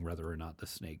speculating whether or not the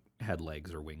snake had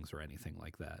legs or wings or anything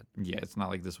like that. Yeah, it's not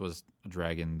like this was a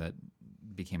dragon that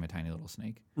became a tiny little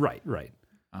snake. Right.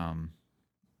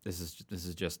 This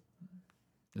is just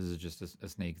a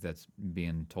snake that's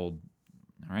being told,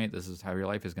 all right, this is how your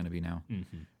life is going to be now,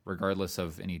 regardless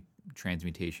of any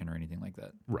transmutation or anything like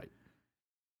that. Right.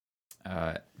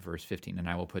 Verse 15, and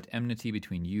I will put enmity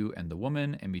between you and the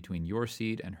woman, and between your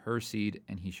seed and her seed,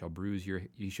 and he shall bruise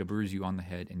you on the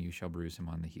head, and you shall bruise him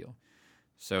on the heel.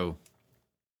 So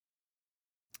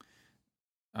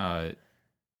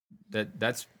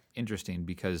that's interesting,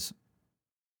 because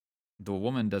the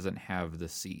woman doesn't have the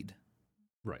seed,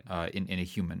 Right. In a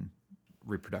human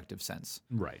reproductive sense.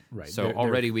 Right. So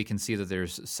already we can see that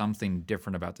there's something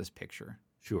different about this picture.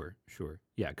 Sure.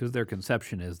 Yeah, because their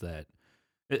conception is that,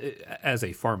 as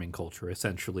a farming culture,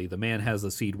 essentially, the man has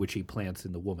the seed which he plants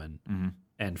in the woman,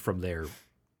 and from there,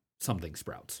 something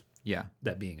sprouts. Yeah.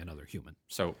 That being another human.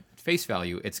 So face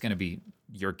value, it's going to be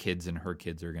your kids and her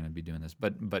kids are going to be doing this.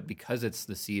 But because it's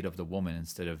the seed of the woman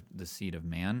instead of the seed of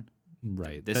man,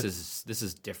 right? This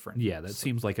is different. Yeah, that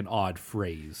seems like an odd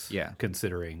phrase. Yeah.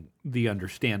 Considering the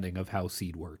understanding of how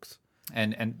seed works.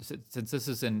 And since this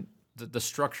is in the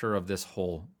structure of this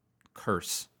whole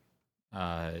curse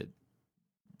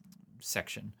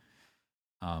section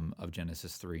of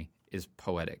Genesis 3 is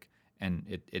poetic, and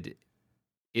it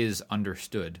is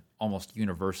understood almost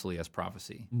universally as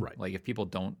prophecy. Right. Like if people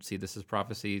don't see this as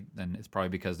prophecy, then it's probably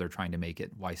because they're trying to make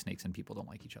it why snakes and people don't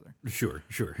like each other. Sure.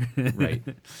 Right.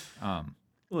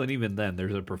 Well, and even then,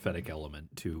 there's a prophetic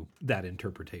element to that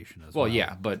interpretation as well. Well,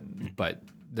 yeah, but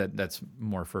that's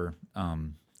more for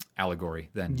allegory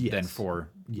than for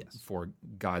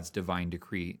God's divine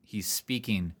decree. He's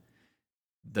speaking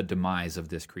the demise of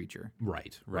this creature.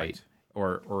 Right.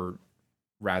 Or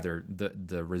rather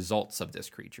the results of this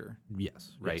creature.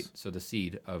 Yes. Right. Yes. So the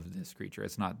seed of this creature.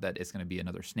 It's not that it's going to be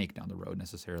another snake down the road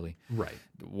necessarily. Right.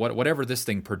 Whatever this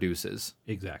thing produces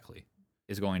Exactly.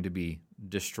 is going to be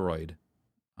destroyed.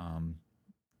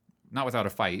 Not without a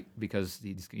fight, because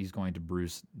he's going to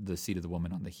bruise the seed of the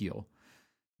woman on the heel,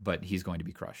 but he's going to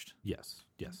be crushed. Yes.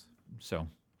 So,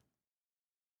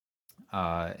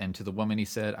 and to the woman he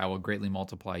said, I will greatly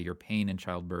multiply your pain in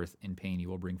childbirth. In pain you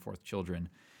will bring forth children.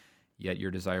 Yet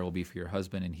your desire will be for your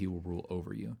husband, and he will rule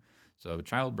over you. So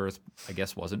childbirth, I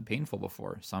guess, wasn't painful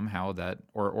before. Somehow that,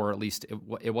 or at least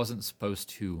it wasn't supposed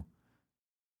to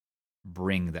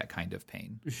bring that kind of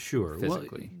pain. Sure.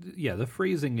 Physically. Well, yeah, the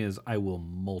phrasing is "I will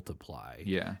multiply."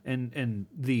 Yeah. And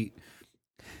the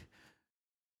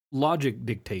logic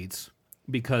dictates,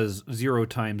 because 0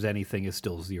 times anything is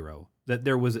still 0, that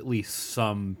there was at least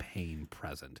some pain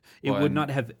present. It Well, would and- not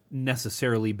have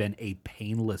necessarily been a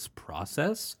painless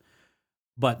process,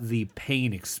 but the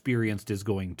pain experienced is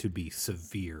going to be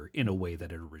severe in a way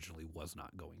that it originally was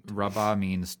not going to. Rabbah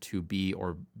means to be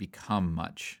or become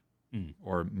much, Mm.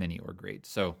 or many or great.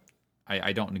 So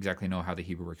I don't exactly know how the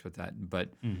Hebrew works with that,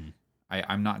 but Mhm.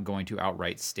 I'm not going to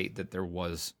outright state that there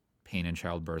was pain in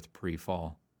childbirth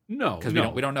pre-fall. No, Because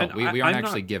no. we don't know. And We aren't I'm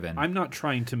actually not- given. I'm not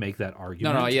trying to make that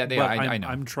argument. yeah, but I know.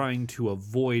 I'm trying to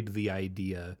avoid the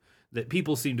idea that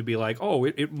people seem to be like, oh,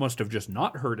 it must have just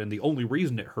not hurt, and the only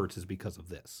reason it hurts is because of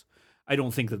this. I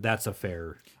don't think that that's a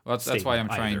fair. Well, that's why I'm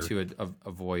statement trying either. to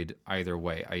avoid either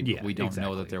way. Yeah, we don't know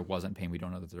exactly. that there wasn't pain. We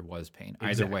don't know that there was pain.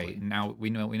 Either way, Exactly. now we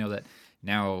know that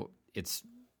now it's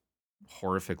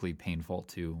horrifically painful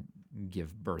to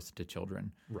give birth to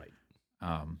children. Right.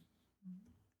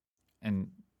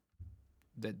 And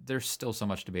there's still so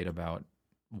much debate about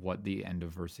what the end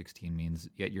of verse 16 means.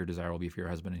 Yet your desire will be for your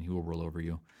husband, and he will rule over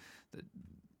you.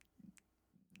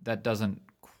 That doesn't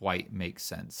quite make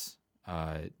sense.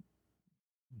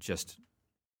 Just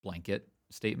blanket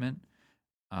statement.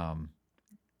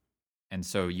 And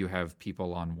so you have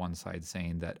people on one side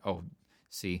saying that, oh,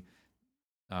 see,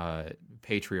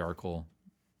 patriarchal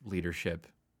leadership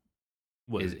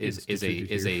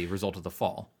is a result of the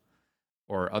fall,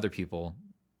 or other people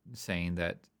saying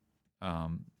that,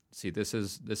 see, this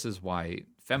is why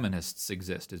feminists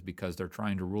exist, is because they're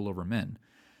trying to rule over men.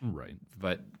 right.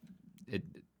 But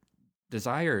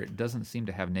desire doesn't seem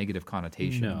to have negative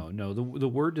connotation. No. The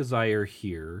word desire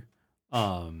here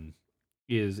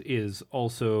is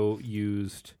also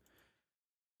used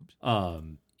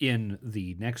in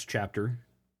the next chapter,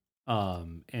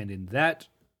 and in that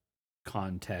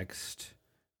context,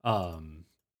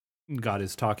 God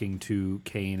is talking to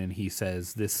Cain, and he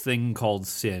says, "This thing called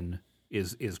sin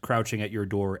is crouching at your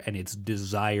door, and its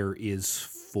desire is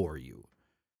for you."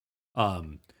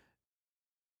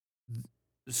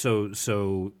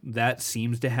 So that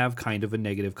seems to have kind of a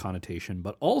negative connotation,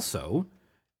 but also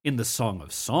in the Song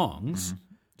of Songs,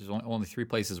 There's only 3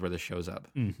 places where this shows up,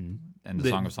 mhm, and the The-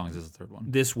 Song of Songs is the third one.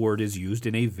 this word is used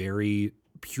in a very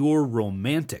pure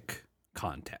romantic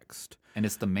context. And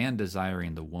it's the man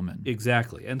desiring the woman.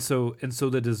 Exactly. And so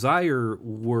the desire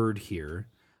word here,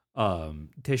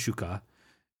 teshuka,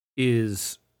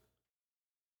 is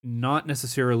not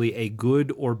necessarily a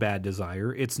good or bad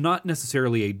desire. It's not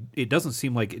necessarily it doesn't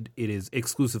seem like it is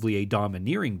exclusively a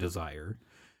domineering desire.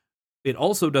 It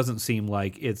also doesn't seem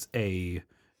like it's a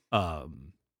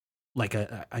like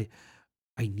I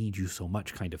need you so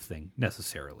much kind of thing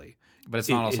necessarily. But it's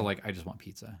not it- also it- like, I just want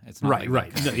pizza. It's not Right, like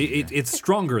right. that No, kind of thing. it's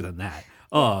stronger than that.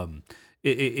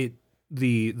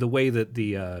 The way that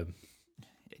the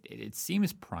It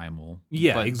seems primal.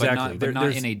 Yeah, but exactly. But not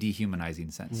There's- in a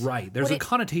dehumanizing sense. right, there's Would a it-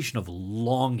 connotation of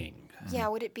longing. Yeah,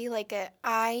 would it be like a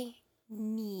I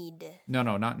need? No,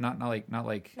 not like Not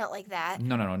like that.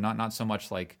 not so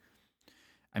much like,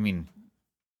 I mean,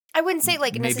 I wouldn't say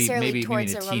like maybe necessarily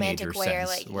towards in a a teenager romantic way or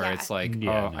sense, like where yeah. it's like,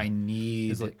 Yeah, oh, no. I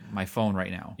need It's like- my phone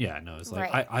right now. Yeah, no, it's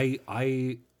like Right.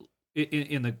 I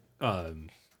in the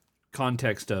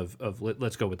context of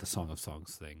let's go with the Song of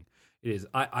Songs thing. It is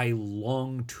I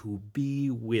long to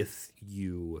be with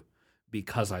you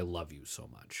because I love you so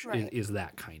much. Right. Is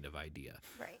that kind of idea.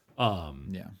 right.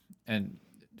 Yeah, and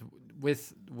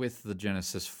with the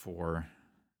Genesis 4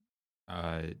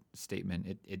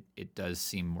 statement, it does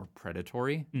seem more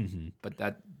predatory, Mm-hmm.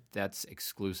 but that's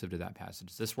exclusive to that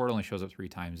passage. This word only shows up 3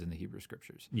 times in the Hebrew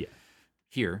Scriptures. Yeah.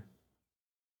 Here,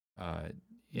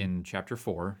 in chapter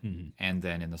 4, Mm-hmm. and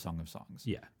then in the Song of Songs.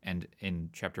 Yeah. And in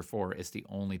chapter 4, it's the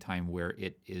only time where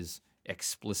it is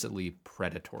explicitly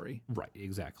predatory. Right,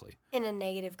 exactly. In a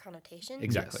negative connotation.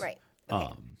 Exactly. Right.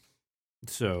 Okay.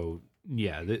 So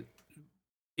yeah,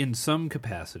 in some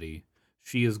capacity,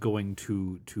 she is going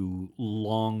to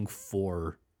long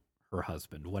for her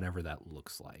husband, whatever that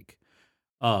looks like.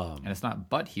 And it's not,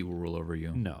 but he will rule over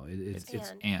you. No, it's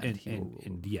And he will rule over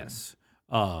and you. yes,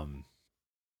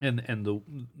 and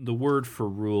the word for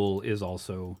rule is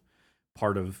also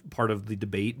part of the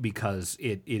debate, because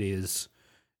it is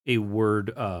a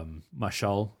word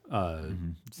mashal,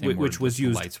 Same which word was that the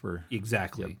used lights were.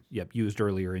 exactly. Yep, used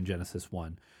earlier in Genesis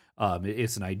 1.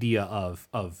 It's an idea of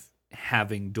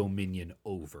having dominion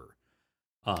over.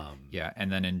 Yeah,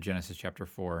 and then in Genesis chapter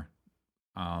 4,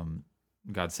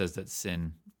 God says that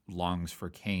sin belongs for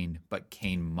Cain, but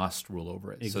Cain must rule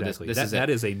over it. Exactly. So that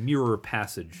is a mirror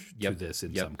passage to this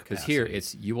in some because capacity. here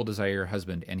it's you will desire your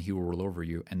husband and he will rule over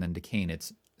you, and then to Cain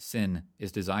it's sin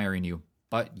is desiring you,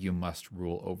 but you must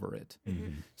rule over it.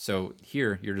 So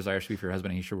here your desire should be for your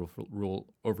husband and he should rule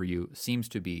over you seems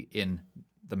to be in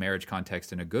the marriage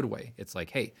context in a good way. It's like,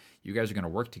 hey, you guys are going to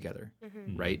work together,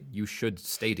 right? You should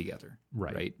stay together,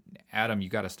 right? Adam, you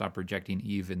got to stop rejecting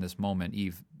Eve in this moment.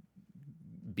 Eve,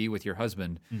 be with your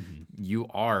husband. You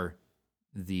are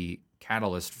the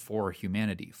catalyst for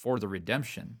humanity, for the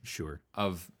redemption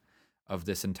of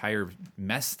this entire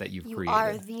mess that you've created. You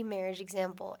are the marriage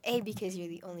example. A, because you're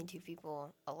the only two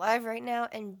people alive right now,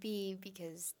 and B,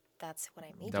 because that's what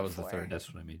I made you for. That was the third.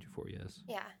 That's what I made you for, yes.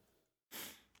 Yeah.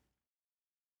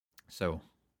 So,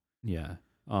 yeah.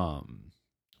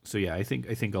 So yeah, I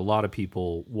think a lot of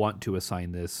people want to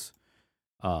assign this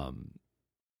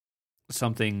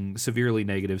something severely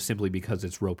negative simply because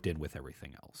it's roped in with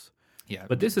everything else. yeah.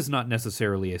 But this is not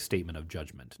necessarily a statement of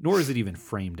judgment, nor is it even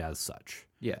framed as such.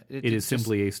 yeah, It is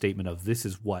simply a statement of this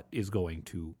is what is going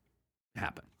to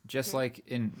happen. just like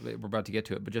we're about to get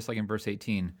to it, but just like in verse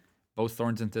 18, both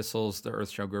thorns and thistles the earth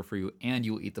shall grow for you, and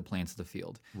you will eat the plants of the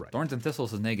field. Right. Thorns and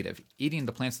thistles is negative. Eating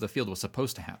the plants of the field was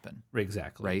supposed to happen,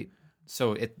 Exactly. right?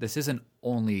 So this isn't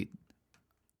only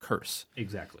curse.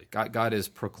 Exactly. God is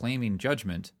proclaiming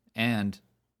judgment, and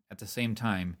at the same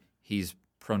time, he's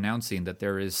pronouncing that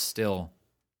there is still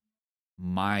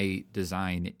my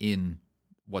design in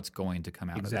what's going to come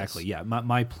out Exactly. of this. Yeah.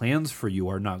 My plans for you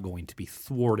are not going to be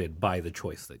thwarted by the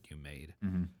choice that you made.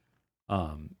 Mm-hmm.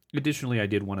 Additionally, I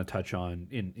did want to touch on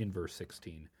in verse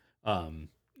 16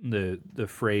 the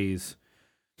phrase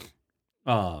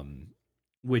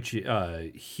which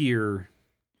here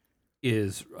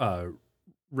is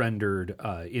rendered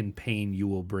in pain you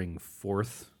will bring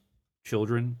forth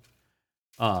children,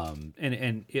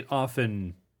 and it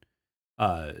often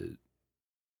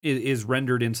is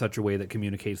rendered in such a way that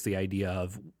communicates the idea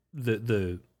of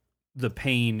the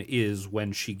pain is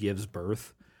when she gives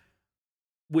birth,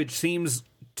 which seems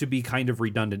to be kind of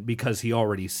redundant because he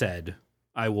already said,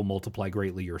 I will multiply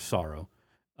greatly your sorrow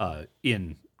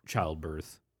in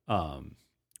childbirth.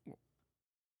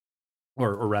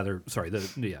 Or rather, sorry,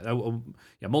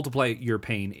 multiply your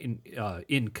pain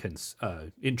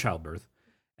in childbirth,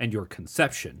 and your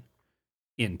conception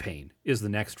in pain is the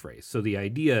next phrase. So the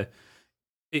idea,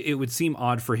 it would seem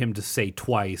odd for him to say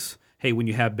twice, hey, when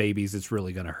you have babies, it's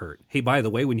really going to hurt. Hey, by the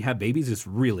way, when you have babies, it's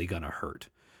really going to hurt.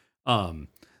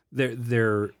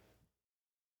 There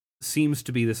seems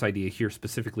to be this idea here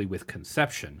specifically with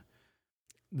conception,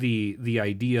 the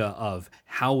idea of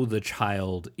how the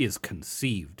child is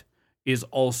conceived is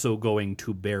also going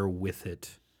to bear with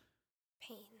it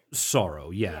Pain.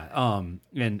 sorrow.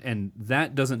 And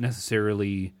that doesn't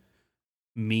necessarily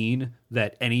mean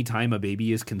that any time a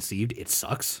baby is conceived, it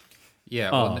sucks.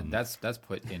 Yeah, well, that's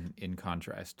put in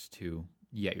contrast to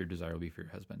your desire will be for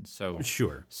your husband. So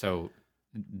Sure. So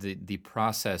the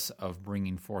process of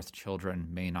bringing forth children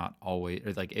may not always,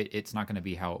 or like it's not going to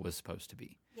be how it was supposed to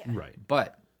be. Yeah. Right.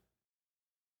 But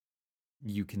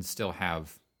you can still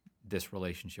have this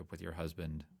relationship with your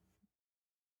husband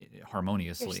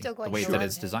harmoniously, You're still the going way to that love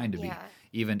it's him. designed to be, Yeah.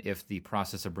 even if the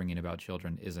process of bringing about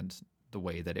children isn't the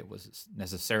way that it was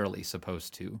necessarily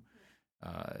supposed to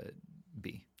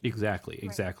be. Exactly.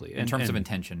 In terms of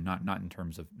intention, not in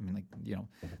terms of, I mean, like,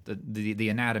 the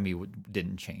anatomy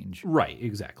didn't change. Right,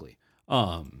 exactly.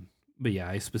 But yeah,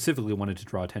 I specifically wanted to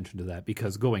draw attention to that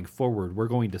because going forward, we're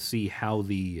going to see how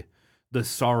the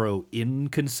sorrow in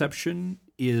conception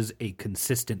is a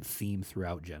consistent theme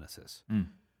throughout Genesis.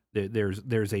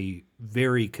 There's a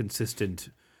very consistent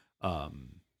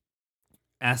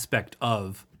aspect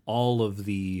of all of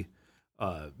the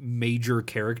major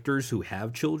characters who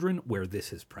have children where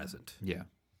this is present. Yeah,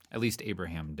 at least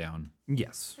Abraham down.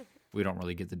 Yes. We don't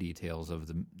really get the details of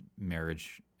the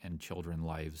marriage and children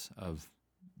lives of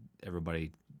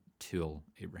everybody till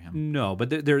Abraham. No, but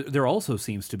there also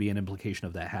seems to be an implication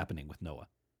of that happening with Noah,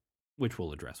 which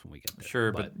we'll address when we get there.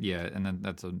 Sure, but yeah, and then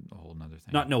that's a whole nother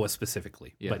thing. Not Noah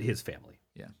specifically, Yeah. but his family.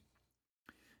 Yeah.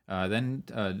 Then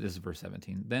this is verse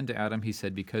 17. Then to Adam he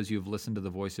said, because you have listened to the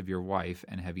voice of your wife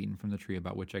and have eaten from the tree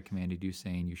about which I commanded you,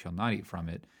 saying, you shall not eat from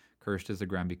it. Cursed is the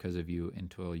ground because of you,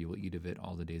 and toil you will eat of it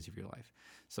all the days of your life.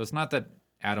 So it's not that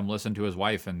Adam listened to his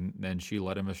wife and then she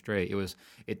led him astray.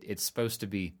 It's supposed to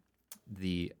be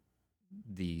the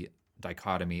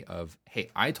dichotomy of, hey,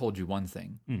 I told you one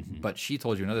thing, but she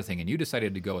told you another thing, and you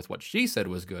decided to go with what she said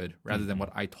was good rather than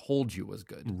what I told you was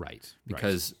good. Right.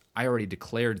 Because I already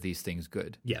declared these things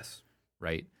good, Yes.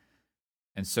 right?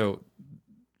 And so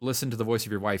listen to the voice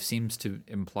of your wife seems to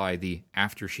imply the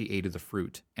after she ate of the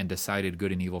fruit and decided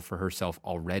good and evil for herself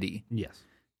already, Yes.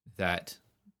 that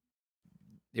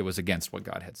it was against what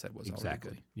God had said was already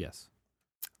Exactly. good. Yes.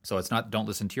 So it's not don't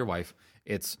listen to your wife.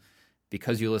 It's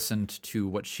because you listened to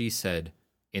what she said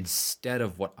instead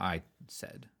of what I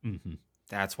said. Mm-hmm.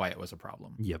 That's why it was a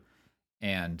problem. Yep.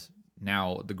 And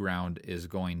now the ground is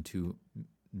going to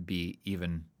be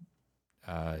even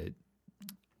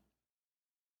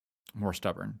more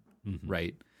stubborn, Mhm.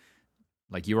 right?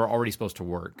 Like you are already supposed to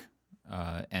work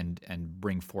and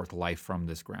bring forth life from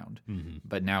this ground, Mm-hmm.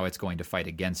 but now it's going to fight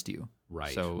against you.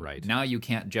 Right. So right. now you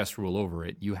can't just rule over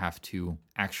it; you have to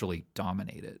actually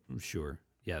dominate it, Sure.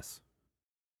 Yes.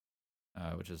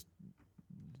 which is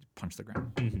punch the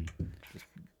ground. Mm-hmm.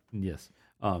 Yes.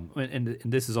 And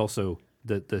this is also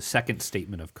the second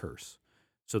statement of curse.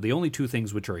 So the only two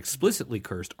things which are explicitly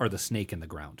cursed are the snake and the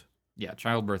ground. Yeah,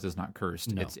 childbirth is not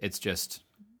cursed. No. It's just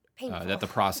Painful. that the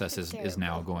process is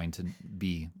now Terrible. going to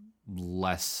be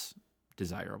less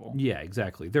desirable. Yeah,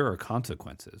 exactly. There are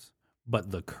consequences,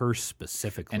 but the curse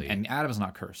specifically. And Adam's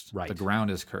not cursed. Right. The ground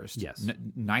is cursed. Yes.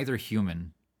 Neither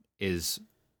human is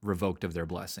revoked of their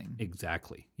blessing.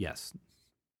 Exactly. Yes.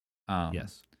 Um,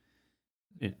 Yes.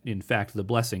 In fact, the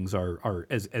blessings are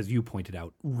as you pointed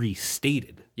out,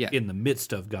 restated Yeah. in the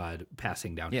midst of God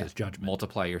passing down Yeah. his judgment.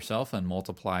 Multiply yourself and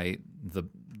multiply the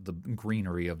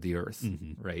greenery of the earth.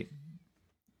 Mhm. Right.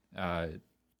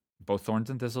 Both thorns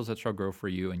and thistles that shall grow for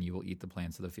you, and you will eat the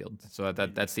plants of the field. So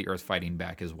that's the earth fighting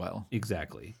back as well.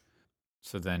 Exactly.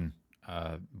 So then,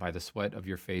 by the sweat of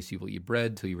your face you will eat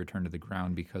bread till you return to the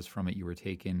ground, because from it you were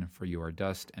taken, for you are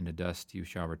dust, and to dust you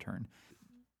shall return.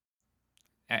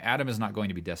 Adam is not going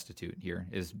to be destitute here,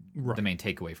 is Right. the main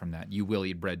takeaway from that. You will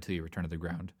eat bread till you return to the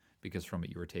ground, because from it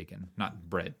you were taken. Not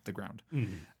bread, the ground.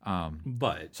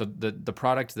 But So the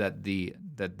product that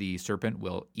the serpent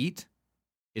will eat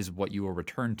is what you will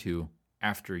return to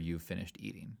after you've finished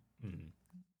eating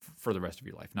for the rest of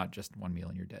your life, not just one meal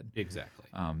and you're dead. exactly.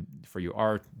 For you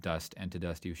are dust, and to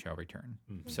dust you shall return.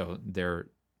 So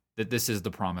that this is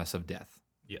the promise of death,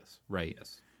 Yes. right?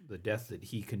 Yes. The death that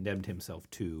he condemned himself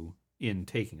to in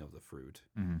taking of the fruit.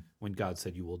 When God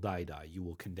said, "You will die, you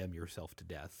will condemn yourself to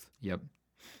death." Yep,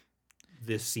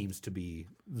 This seems to be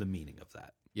the meaning of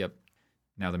that. yep.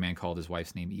 Now the man called his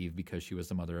wife's name Eve because she was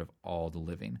the mother of all the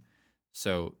living.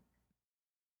 So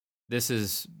this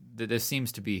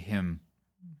seems to be him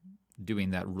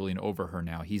doing that, ruling over her.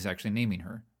 Now he's actually naming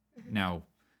her. Now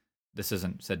this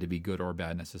isn't said to be good or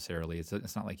bad necessarily.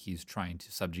 It's not like he's trying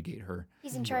to subjugate her.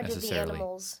 He's in charge of the necessarily.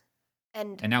 animals.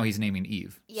 And And now he's naming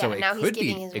Eve. Yeah, so it now he's could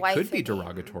giving be his it wife could be a name.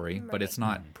 derogatory, but it's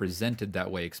not presented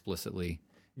that way explicitly.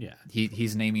 Yeah.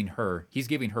 He's naming her. He's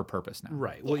giving her purpose now.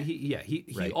 Right. Well, he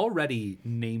Right. already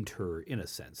named her in a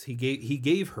sense. He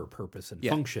gave her purpose and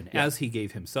Yeah. function as he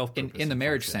gave himself purpose In the and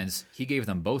marriage function. sense, he gave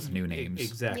them both new names.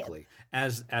 Exactly.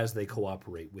 As they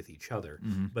cooperate with each other.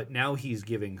 But now he's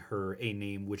giving her a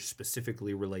name which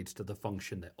specifically relates to the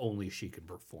function that only she can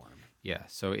perform. Yeah.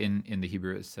 So in the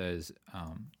Hebrew it says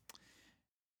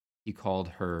he called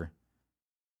her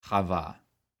Chava,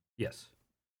 Yes.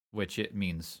 which it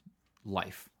means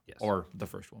life, Yes. or the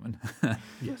first woman.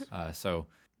 Yes. So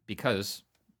because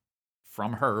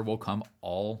from her will come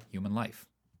all human life.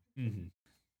 Mm-hmm.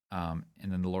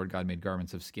 And then the Lord God made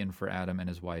garments of skin for Adam and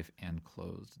his wife and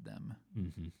clothed them.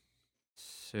 Mm-hmm.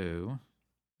 So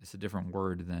it's a different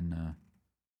word than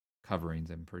coverings,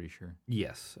 I'm pretty sure.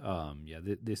 Yes.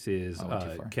 This is I went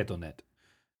too far. ketonet.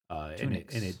 And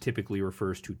Tunics. it typically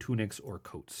refers to tunics or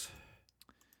coats.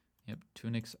 Yep,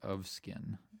 tunics of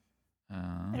skin.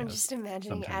 I'm just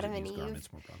imagining Sometimes Adam it and means Eve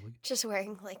garments, more probably. just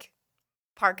wearing like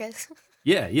parkas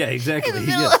Yeah, exactly. in the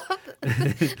middle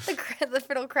Yes. of the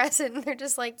Fertile Crescent, and they're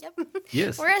just like, "Yep,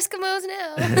 Yes. we're Eskimos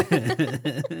now."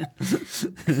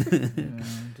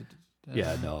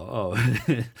 Yeah, no. Oh,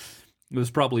 it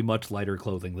was probably much lighter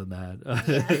clothing than that.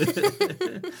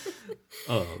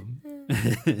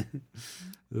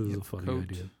 It was a funny coat.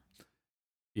 idea.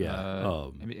 Yeah.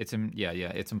 I mean,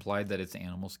 it's implied that it's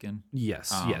animal skin.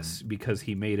 Yes, because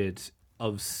he made it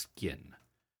of skin.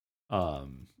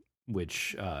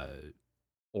 Which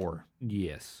Or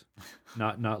yes,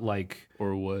 not like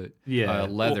or what? yeah,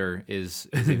 Leather is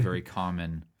a very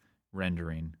common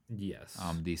rendering. yes,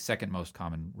 The second most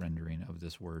common rendering of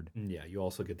this word. yeah. You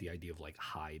also get the idea of like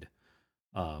hide,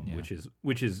 Yeah.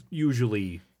 which is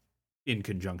usually in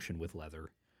conjunction with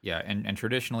leather. Yeah, and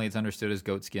traditionally it's understood as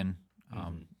goat skin,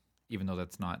 Mhm. even though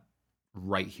that's not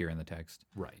right here in the text.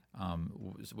 Right.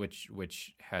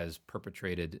 Which has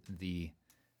perpetrated the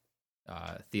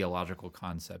theological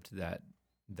concept that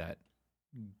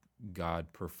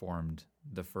God performed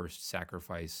the first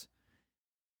sacrifice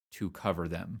to cover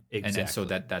them. And so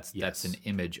Exactly. that's Yes. an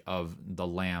image of the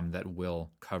lamb that will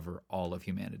cover all of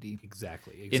humanity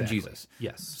Exactly. in Jesus.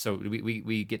 Yes. So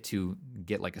we get to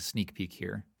get like a sneak peek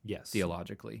here Yes.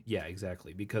 theologically. Yeah,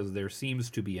 exactly. Because there seems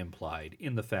to be implied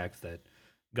in the fact that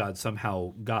God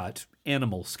somehow got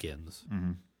animal skins,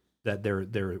 that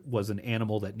there was an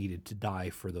animal that needed to die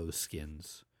for those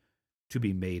skins to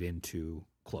be made into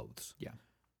clothes. Yeah.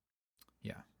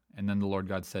 And then the Lord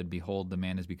God said, "Behold, the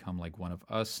man has become like one of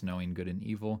us, knowing good and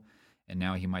evil. And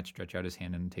now he might stretch out his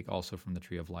hand and take also from the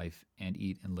tree of life and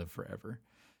eat and live forever."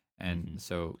 And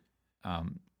so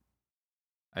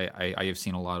I have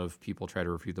seen a lot of people try to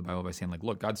refute the Bible by saying, like,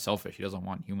 look, God's selfish. He doesn't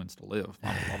want humans to live,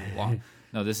 blah, blah, blah, blah, blah.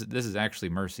 No, this is actually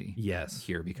mercy Yes.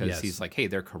 here, because Yes. he's like, hey,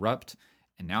 they're corrupt.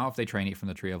 And now if they try and eat from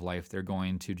the tree of life, they're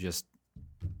going to just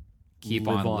keep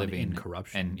Live on living in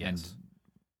corruption, yes. And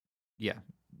yeah,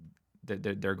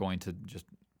 they're going to just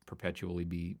perpetually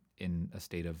be in a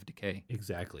state of decay.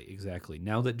 Exactly.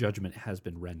 Now that judgment has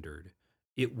been rendered,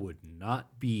 it would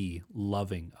not be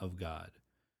loving of God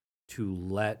to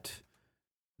let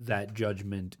that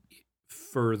judgment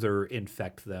further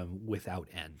infect them without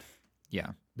end.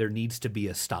 Yeah. There needs to be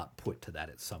a stop put to that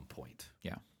at some point.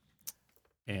 Yeah.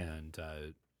 And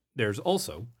there's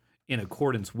also, in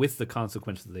accordance with the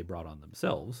consequences that they brought on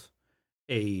themselves,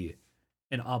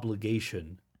 an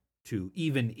obligation to,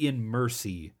 even in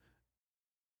mercy,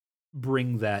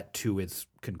 bring that to its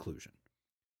conclusion.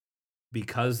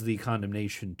 Because the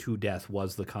condemnation to death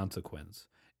was the consequence,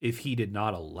 if he did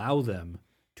not allow them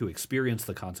to experience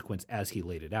the consequence as he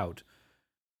laid it out,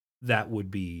 that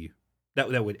would be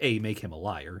that would A, make him a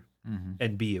liar,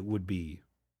 and B, it would be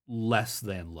less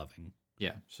than loving.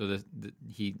 Yeah. So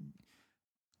he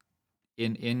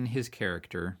in his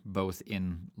character, both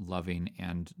in loving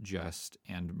and just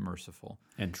and merciful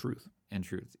And truth.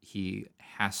 he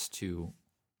has to,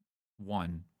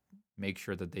 one, make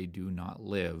sure that they do not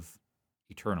live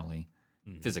eternally,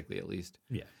 physically at least.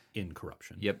 Yeah, in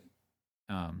corruption. Yep.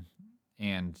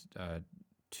 And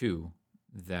two,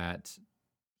 that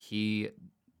he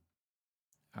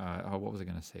what was I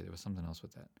going to say? There was something else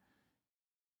with that.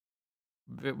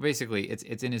 Basically,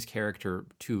 it's in his character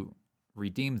to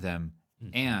redeem them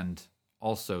and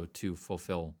also to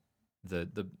fulfill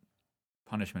the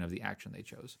punishment of the action they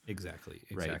chose. Exactly.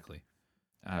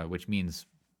 Which means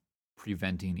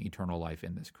preventing eternal life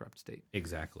in this corrupt state.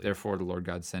 Exactly. Therefore, the Lord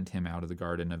God sent him out of the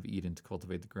Garden of Eden to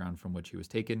cultivate the ground from which he was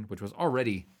taken, which was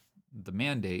already the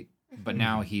mandate, but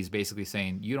now he's basically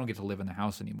saying, you don't get to live in the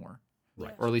house anymore.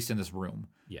 Right. Or at least in this room.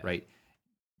 Yeah. Right?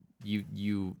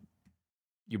 You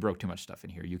broke too much stuff in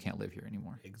here. You can't live here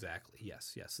anymore. Exactly.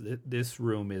 Yes. This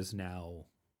room is now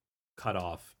cut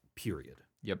off, period.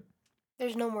 Yep.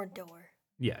 There's no more door.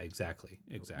 Yeah, exactly.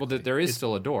 Well, there is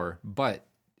still a door, but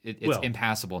it's Well,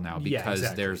 impassable now because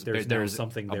exactly. there's now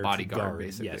something a there bodyguard, to guard.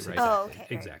 basically, Yes, right? Oh, exactly. okay,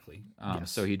 right. Exactly.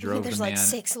 Yes. So he drove There's the man. like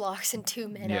 6 locks and 2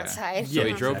 men Yeah. outside. So he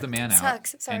Yeah, drove the man out,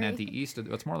 Sucks. Sorry. and at the east,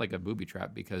 it's more like a booby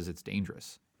trap because it's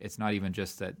dangerous. It's not even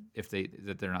just that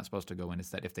that they're not supposed to go in; it's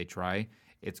that if they try,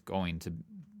 it's going to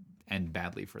end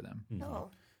badly for them. Oh.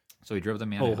 So he drove the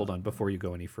man. Oh, out. hold on. Before you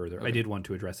go any further, I Okay. did want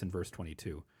to address in verse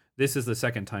 22. This is the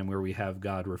second time where we have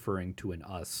God referring to an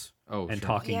us Oh, and sure.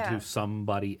 talking Yeah. to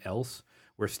somebody else.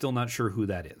 We're still not sure who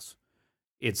that is.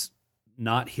 It's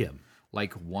not him.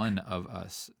 Like one of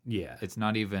us. Yeah. It's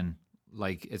not even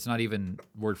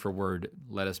word for word.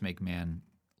 Let us make man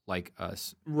like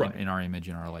us, Right. in our image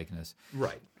and our likeness.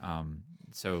 Right.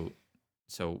 So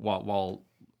while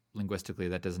linguistically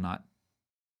that does not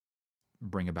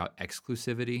bring about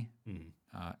exclusivity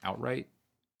outright,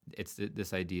 it's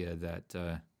this idea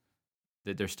that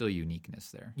there's still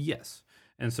uniqueness there. Yes.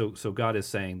 And so God is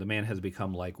saying the man has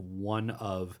become like one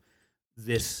of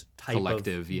this type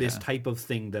Collective, of this yeah. type of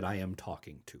thing that I am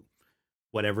talking to.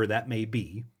 Whatever that may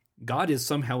be. God is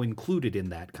somehow included in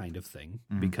that kind of thing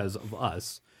because of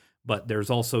us, but there's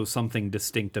also something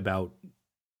distinct about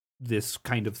this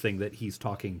kind of thing that he's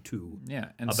talking to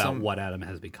Yeah, and about what Adam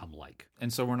has become like.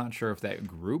 And so we're not sure if that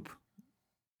group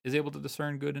is able to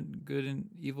discern good and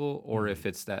evil, or if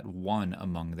it's that one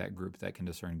among that group that can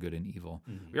discern good and evil.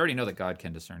 We already know that God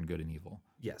can discern good and evil,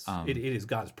 Yes, it is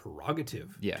God's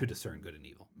prerogative yeah. to discern good and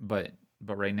evil. but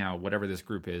right now, whatever this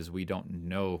group is, we don't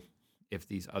know if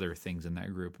these other things in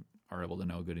that group are able to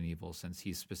know good and evil, since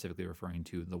he's specifically referring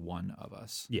to the one of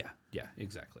us. Yeah,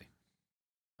 exactly.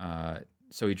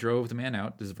 So he drove the man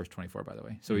out. This is verse 24, by the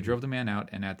way. So he drove the man out,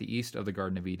 and at the east of the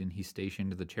Garden of Eden, he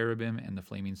stationed the cherubim and the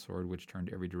flaming sword, which turned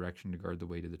every direction to guard the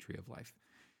way to the tree of life.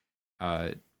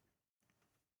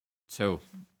 So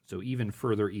even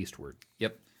further eastward.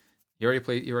 Yep. He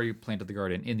already planted the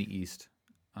garden in the east,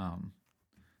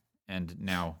 and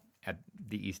now at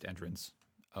the east entrance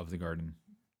of the garden,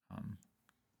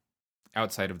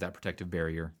 outside of that protective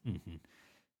barrier,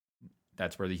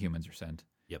 that's where the humans are sent.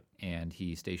 Yep. And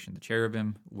he stationed the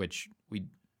cherubim, which we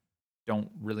don't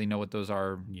really know what those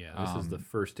are. Yeah, this is the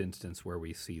first instance where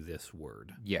we see this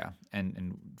word. Yeah,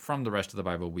 and from the rest of the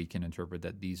Bible, we can interpret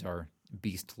that these are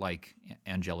beast-like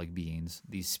angelic beings,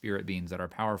 these spirit beings that are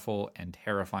powerful and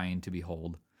terrifying to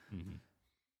behold.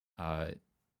 That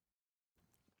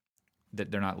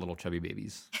they're not little chubby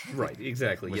babies Right,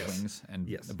 exactly. with wings and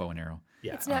a bow and arrow.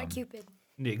 Yeah. It's not Cupid.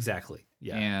 Exactly.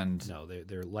 Yeah. And No,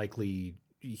 they're likely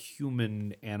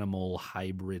human animal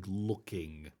hybrid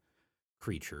looking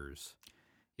creatures.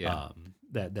 yeah,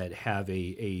 That have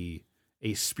a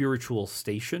spiritual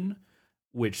station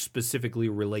which specifically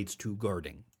relates to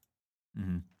guarding.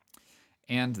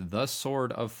 and the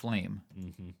sword of flame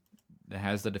that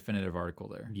has the definitive article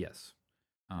there, Yes.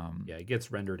 Yeah, it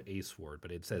gets rendered a sword, but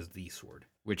it says the sword.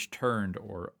 which turned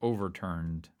or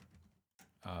overturned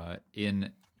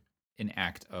in an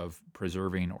act of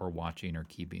preserving or watching or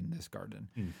keeping this garden.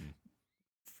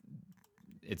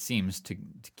 It seems to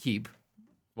keep.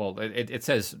 Well, it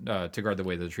says to guard the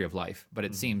way of the tree of life, but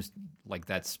it seems like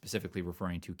that's specifically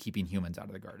referring to keeping humans out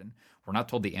of the garden. We're not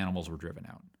told the animals were driven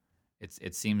out.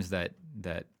 It seems that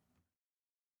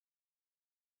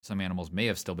some animals may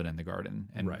have still been in the garden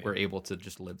and Right. were able to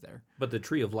just live there. But the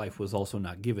tree of life was also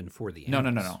not given for the No.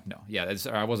 animals. Yeah,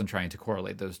 I wasn't trying to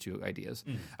correlate those two ideas.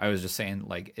 I was just saying,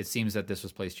 like, it seems that this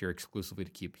was placed here exclusively to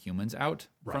keep humans out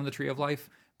from the tree of life,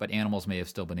 but animals may have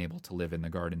still been able to live in the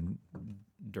garden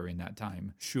during that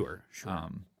time. Sure.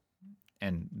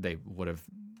 And they would have,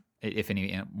 if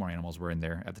any more animals were in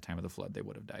there at the time of the flood, they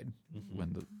would have died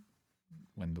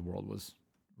when the world was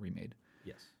remade.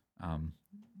 Yes.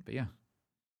 But yeah.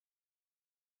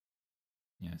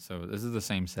 Yeah, so this is the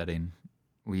same setting.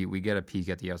 We get a peek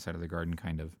at the outside of the garden,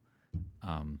 kind of.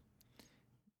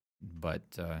 But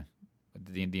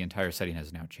the entire setting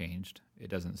has now changed. It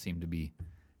doesn't seem to be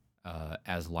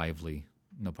as lively,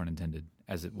 no pun intended,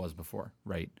 as it was before,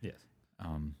 right? Yes.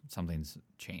 Something's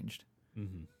changed.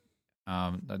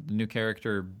 The new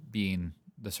character being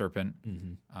the serpent,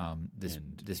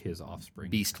 this his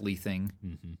offspring. beastly thing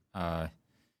that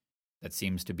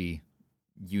seems to be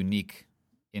unique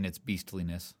in its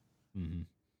beastliness.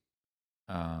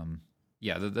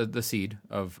 Yeah, the seed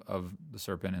of the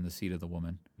serpent and the seed of the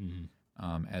woman,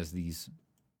 as these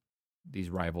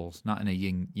rivals, not in a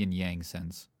yin yang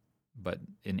sense, but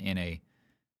in a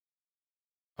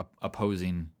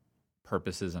opposing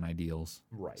purposes and ideals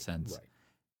sense,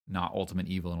 not ultimate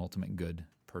evil and ultimate good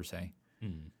per se.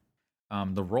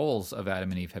 The roles of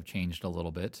Adam and Eve have changed a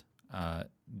little bit.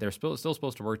 They're still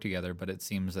supposed to work together, but it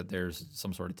seems that there's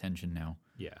some sort of tension now.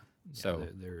 Yeah. So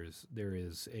there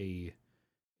is a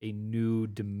new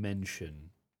dimension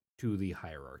to the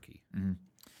hierarchy.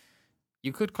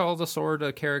 You could call the sword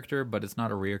a character, but it's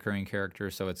not a reoccurring character,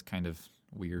 so it's kind of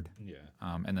weird. Yeah.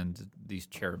 And then these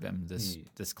cherubim,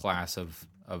 this class of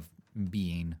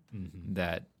being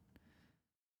that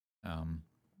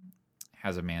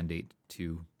has a mandate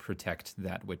to protect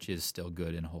that which is still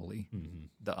good and holy,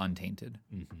 the untainted.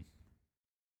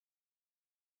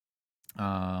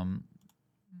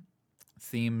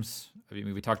 Themes. I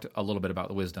mean, we talked a little bit about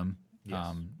the wisdom.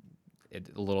 Yes.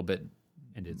 A little bit,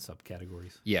 And its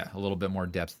subcategories. yeah, a little bit more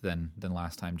depth than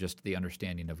last time. Just the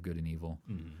understanding of good and evil.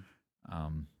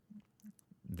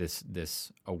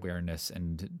 This awareness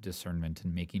and discernment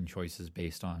and making choices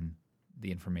based on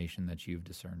the information that you've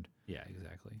discerned. Yeah,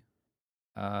 exactly.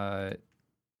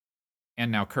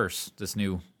 And now curse, this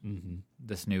new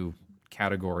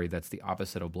category that's the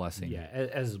opposite of blessing. Yeah,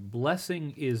 as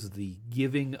blessing is the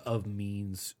giving of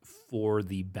means for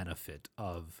the benefit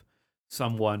of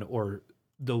someone or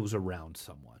those around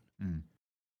someone.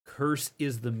 Curse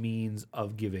is the means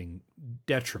of giving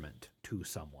detriment to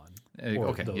someone. Or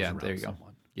Okay, those yeah, around there you go.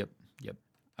 someone. Yep.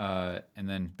 And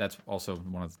then that's also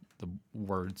one of the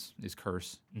words is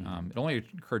curse. It only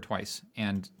occurred twice,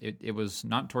 and it was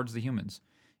not towards the humans.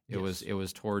 It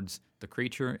was towards the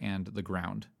creature and the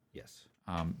ground. Yes.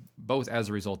 Both as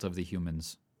a result of the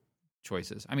humans'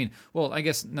 choices. I mean, well, I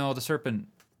guess no, the serpent,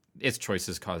 its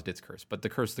choices caused its curse, but the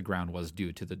curse of the ground was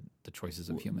due to the choices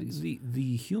of humans.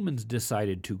 The humans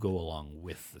decided to go along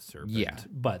with the serpent. Yeah.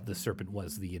 But the serpent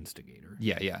was the instigator.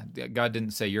 Yeah. God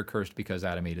didn't say you're cursed because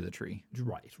Adam ate of the tree.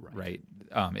 Right.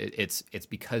 It's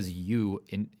because you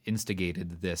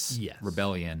instigated this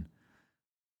rebellion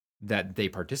that they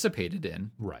participated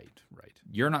in. Right.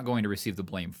 You're not going to receive the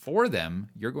blame for them.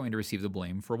 You're going to receive the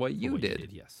blame for what you did.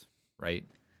 Yes. Right?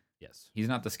 Yes. He's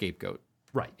not the scapegoat.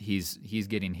 Right. He's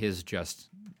getting his just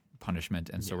punishment,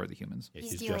 and so Yeah. are the humans. Yeah,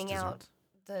 He's just dealing as- out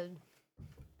the,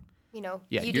 Yeah,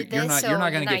 you you're, did this, you're not so you're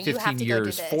not going to now get you have 15 to go do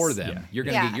years for this. them. Yeah. You're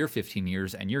going to Yeah. get your 15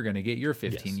 years, and you're going to get your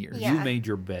 15 Yes. years. Yeah. You made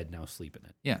your bed, now sleep in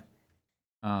it. Yeah.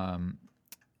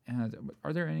 And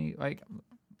are there any like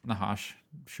Nahash?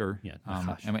 Sure. Yeah,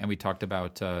 Nahash. And we talked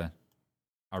about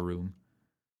Arum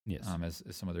Yes. as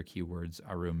some other keywords.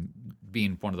 Arum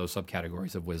being one of those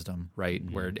subcategories of wisdom, right?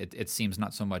 Mm-hmm. Where it seems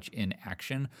not so much in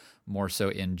action, more so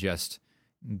in just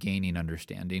gaining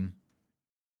understanding.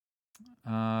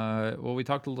 Well, we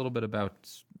talked a little bit about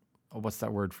what's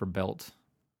that word for belt?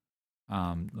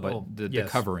 But the yes.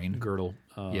 covering, Girdle.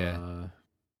 Yeah.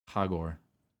 Hagor.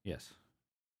 Yes.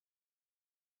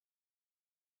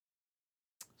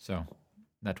 So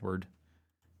that word,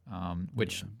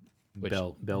 which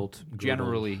belt, girdle.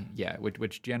 generally,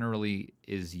 which generally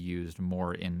is used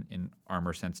more in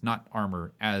armor sense, not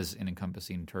armor as an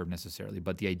encompassing term necessarily,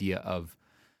 but the idea of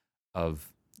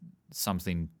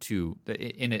something to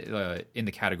in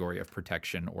the category of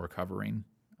protection or covering,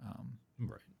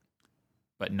 Right.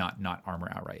 but not armor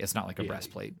outright. It's not like a Yeah.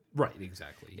 breastplate. Right.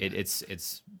 Exactly. Yeah.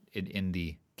 It's in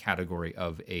the category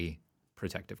of a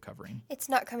protective covering. It's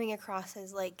not coming across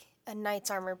as like a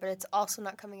knight's armor, but it's also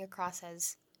not coming across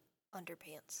as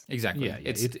underpants. Exactly. Yeah,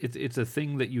 it's a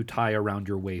thing that you tie around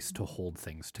your waist to hold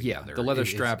things together. Yeah, the leather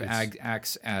It's- strap it's-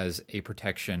 acts as a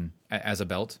protection, as a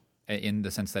belt, in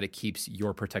the sense that it keeps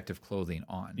your protective clothing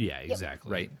on. Yeah,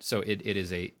 exactly. Right. So it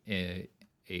is a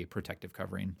protective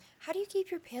covering. How do you keep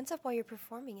your pants up while you're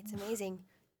performing? It's amazing.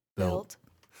 Belt.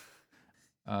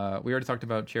 We already talked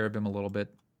about cherubim a little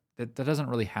bit. That doesn't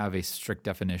really have a strict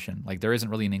definition. Like there isn't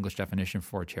really an English definition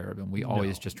for cherubim. We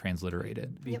always just transliterate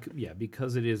it. Yeah,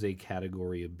 because it is a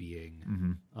category of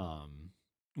being. Mm-hmm.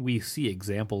 We see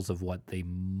examples of what they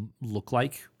look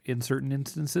like in certain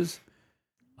instances,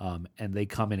 and they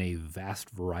come in a vast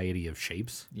variety of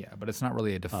shapes. Yeah, but it's not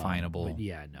really a definable But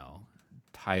yeah, no.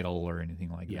 title or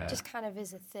anything like Yeah. that. Just kind of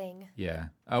is a thing. Yeah.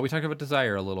 We talked about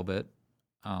desire a little bit,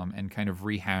 and kind of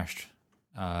rehashed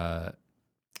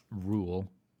rule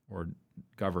or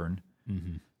govern.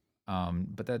 Mm-hmm.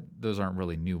 But those aren't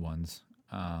really new ones.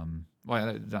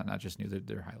 Well, not just new;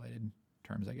 they're highlighted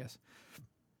terms, I guess.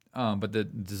 But the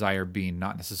desire being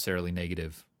not necessarily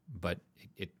negative, but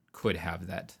it could have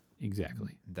that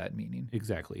Exactly. meaning.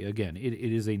 Exactly. Again, it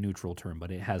is a neutral term,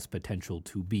 but it has potential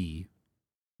to be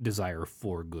desire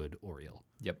for good or ill.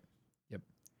 Yep.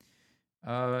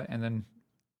 And then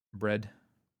bread,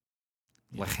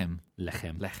 lechem.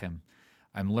 Lechem.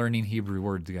 I'm learning Hebrew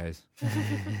words, guys.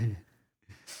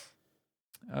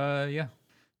 Yeah.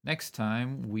 Next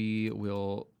time we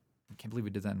will. I can't believe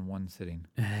we did that in one sitting.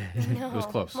 No, was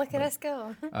close, Look at but- us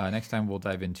go. Next time we'll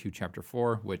dive into chapter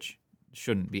 4, which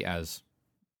shouldn't be as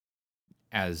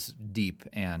deep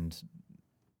and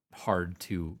hard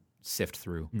to sift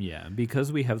through. Yeah,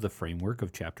 because we have the framework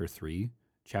of chapter 3,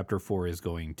 chapter 4 is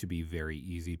going to be very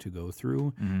easy to go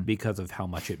through because of how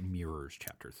much it mirrors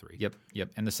chapter 3.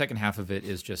 Yep. And the second half of it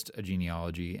is just a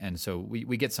genealogy, and so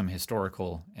we get some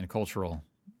historical and cultural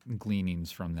gleanings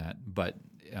from that, but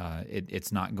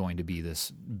it's not going to be this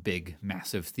big,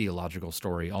 massive theological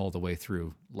story all the way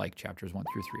through like chapters 1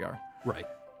 through 3 are. Right.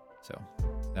 So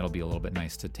that'll be a little bit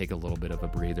nice to take a little bit of a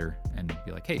breather and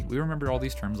be like, hey, we remember all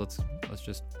these terms. Let's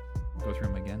just go through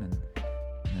them again, and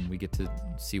then we get to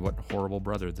see what horrible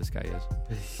brother this guy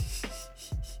is.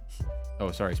 Oh,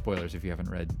 sorry, spoilers if you haven't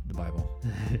read the Bible.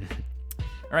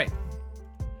 All right.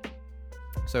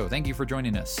 So thank you for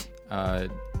joining us.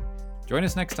 Join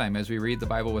us next time as we read the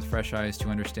Bible with fresh eyes to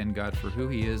understand God for who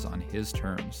he is on his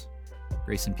terms.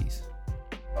 Grace and peace.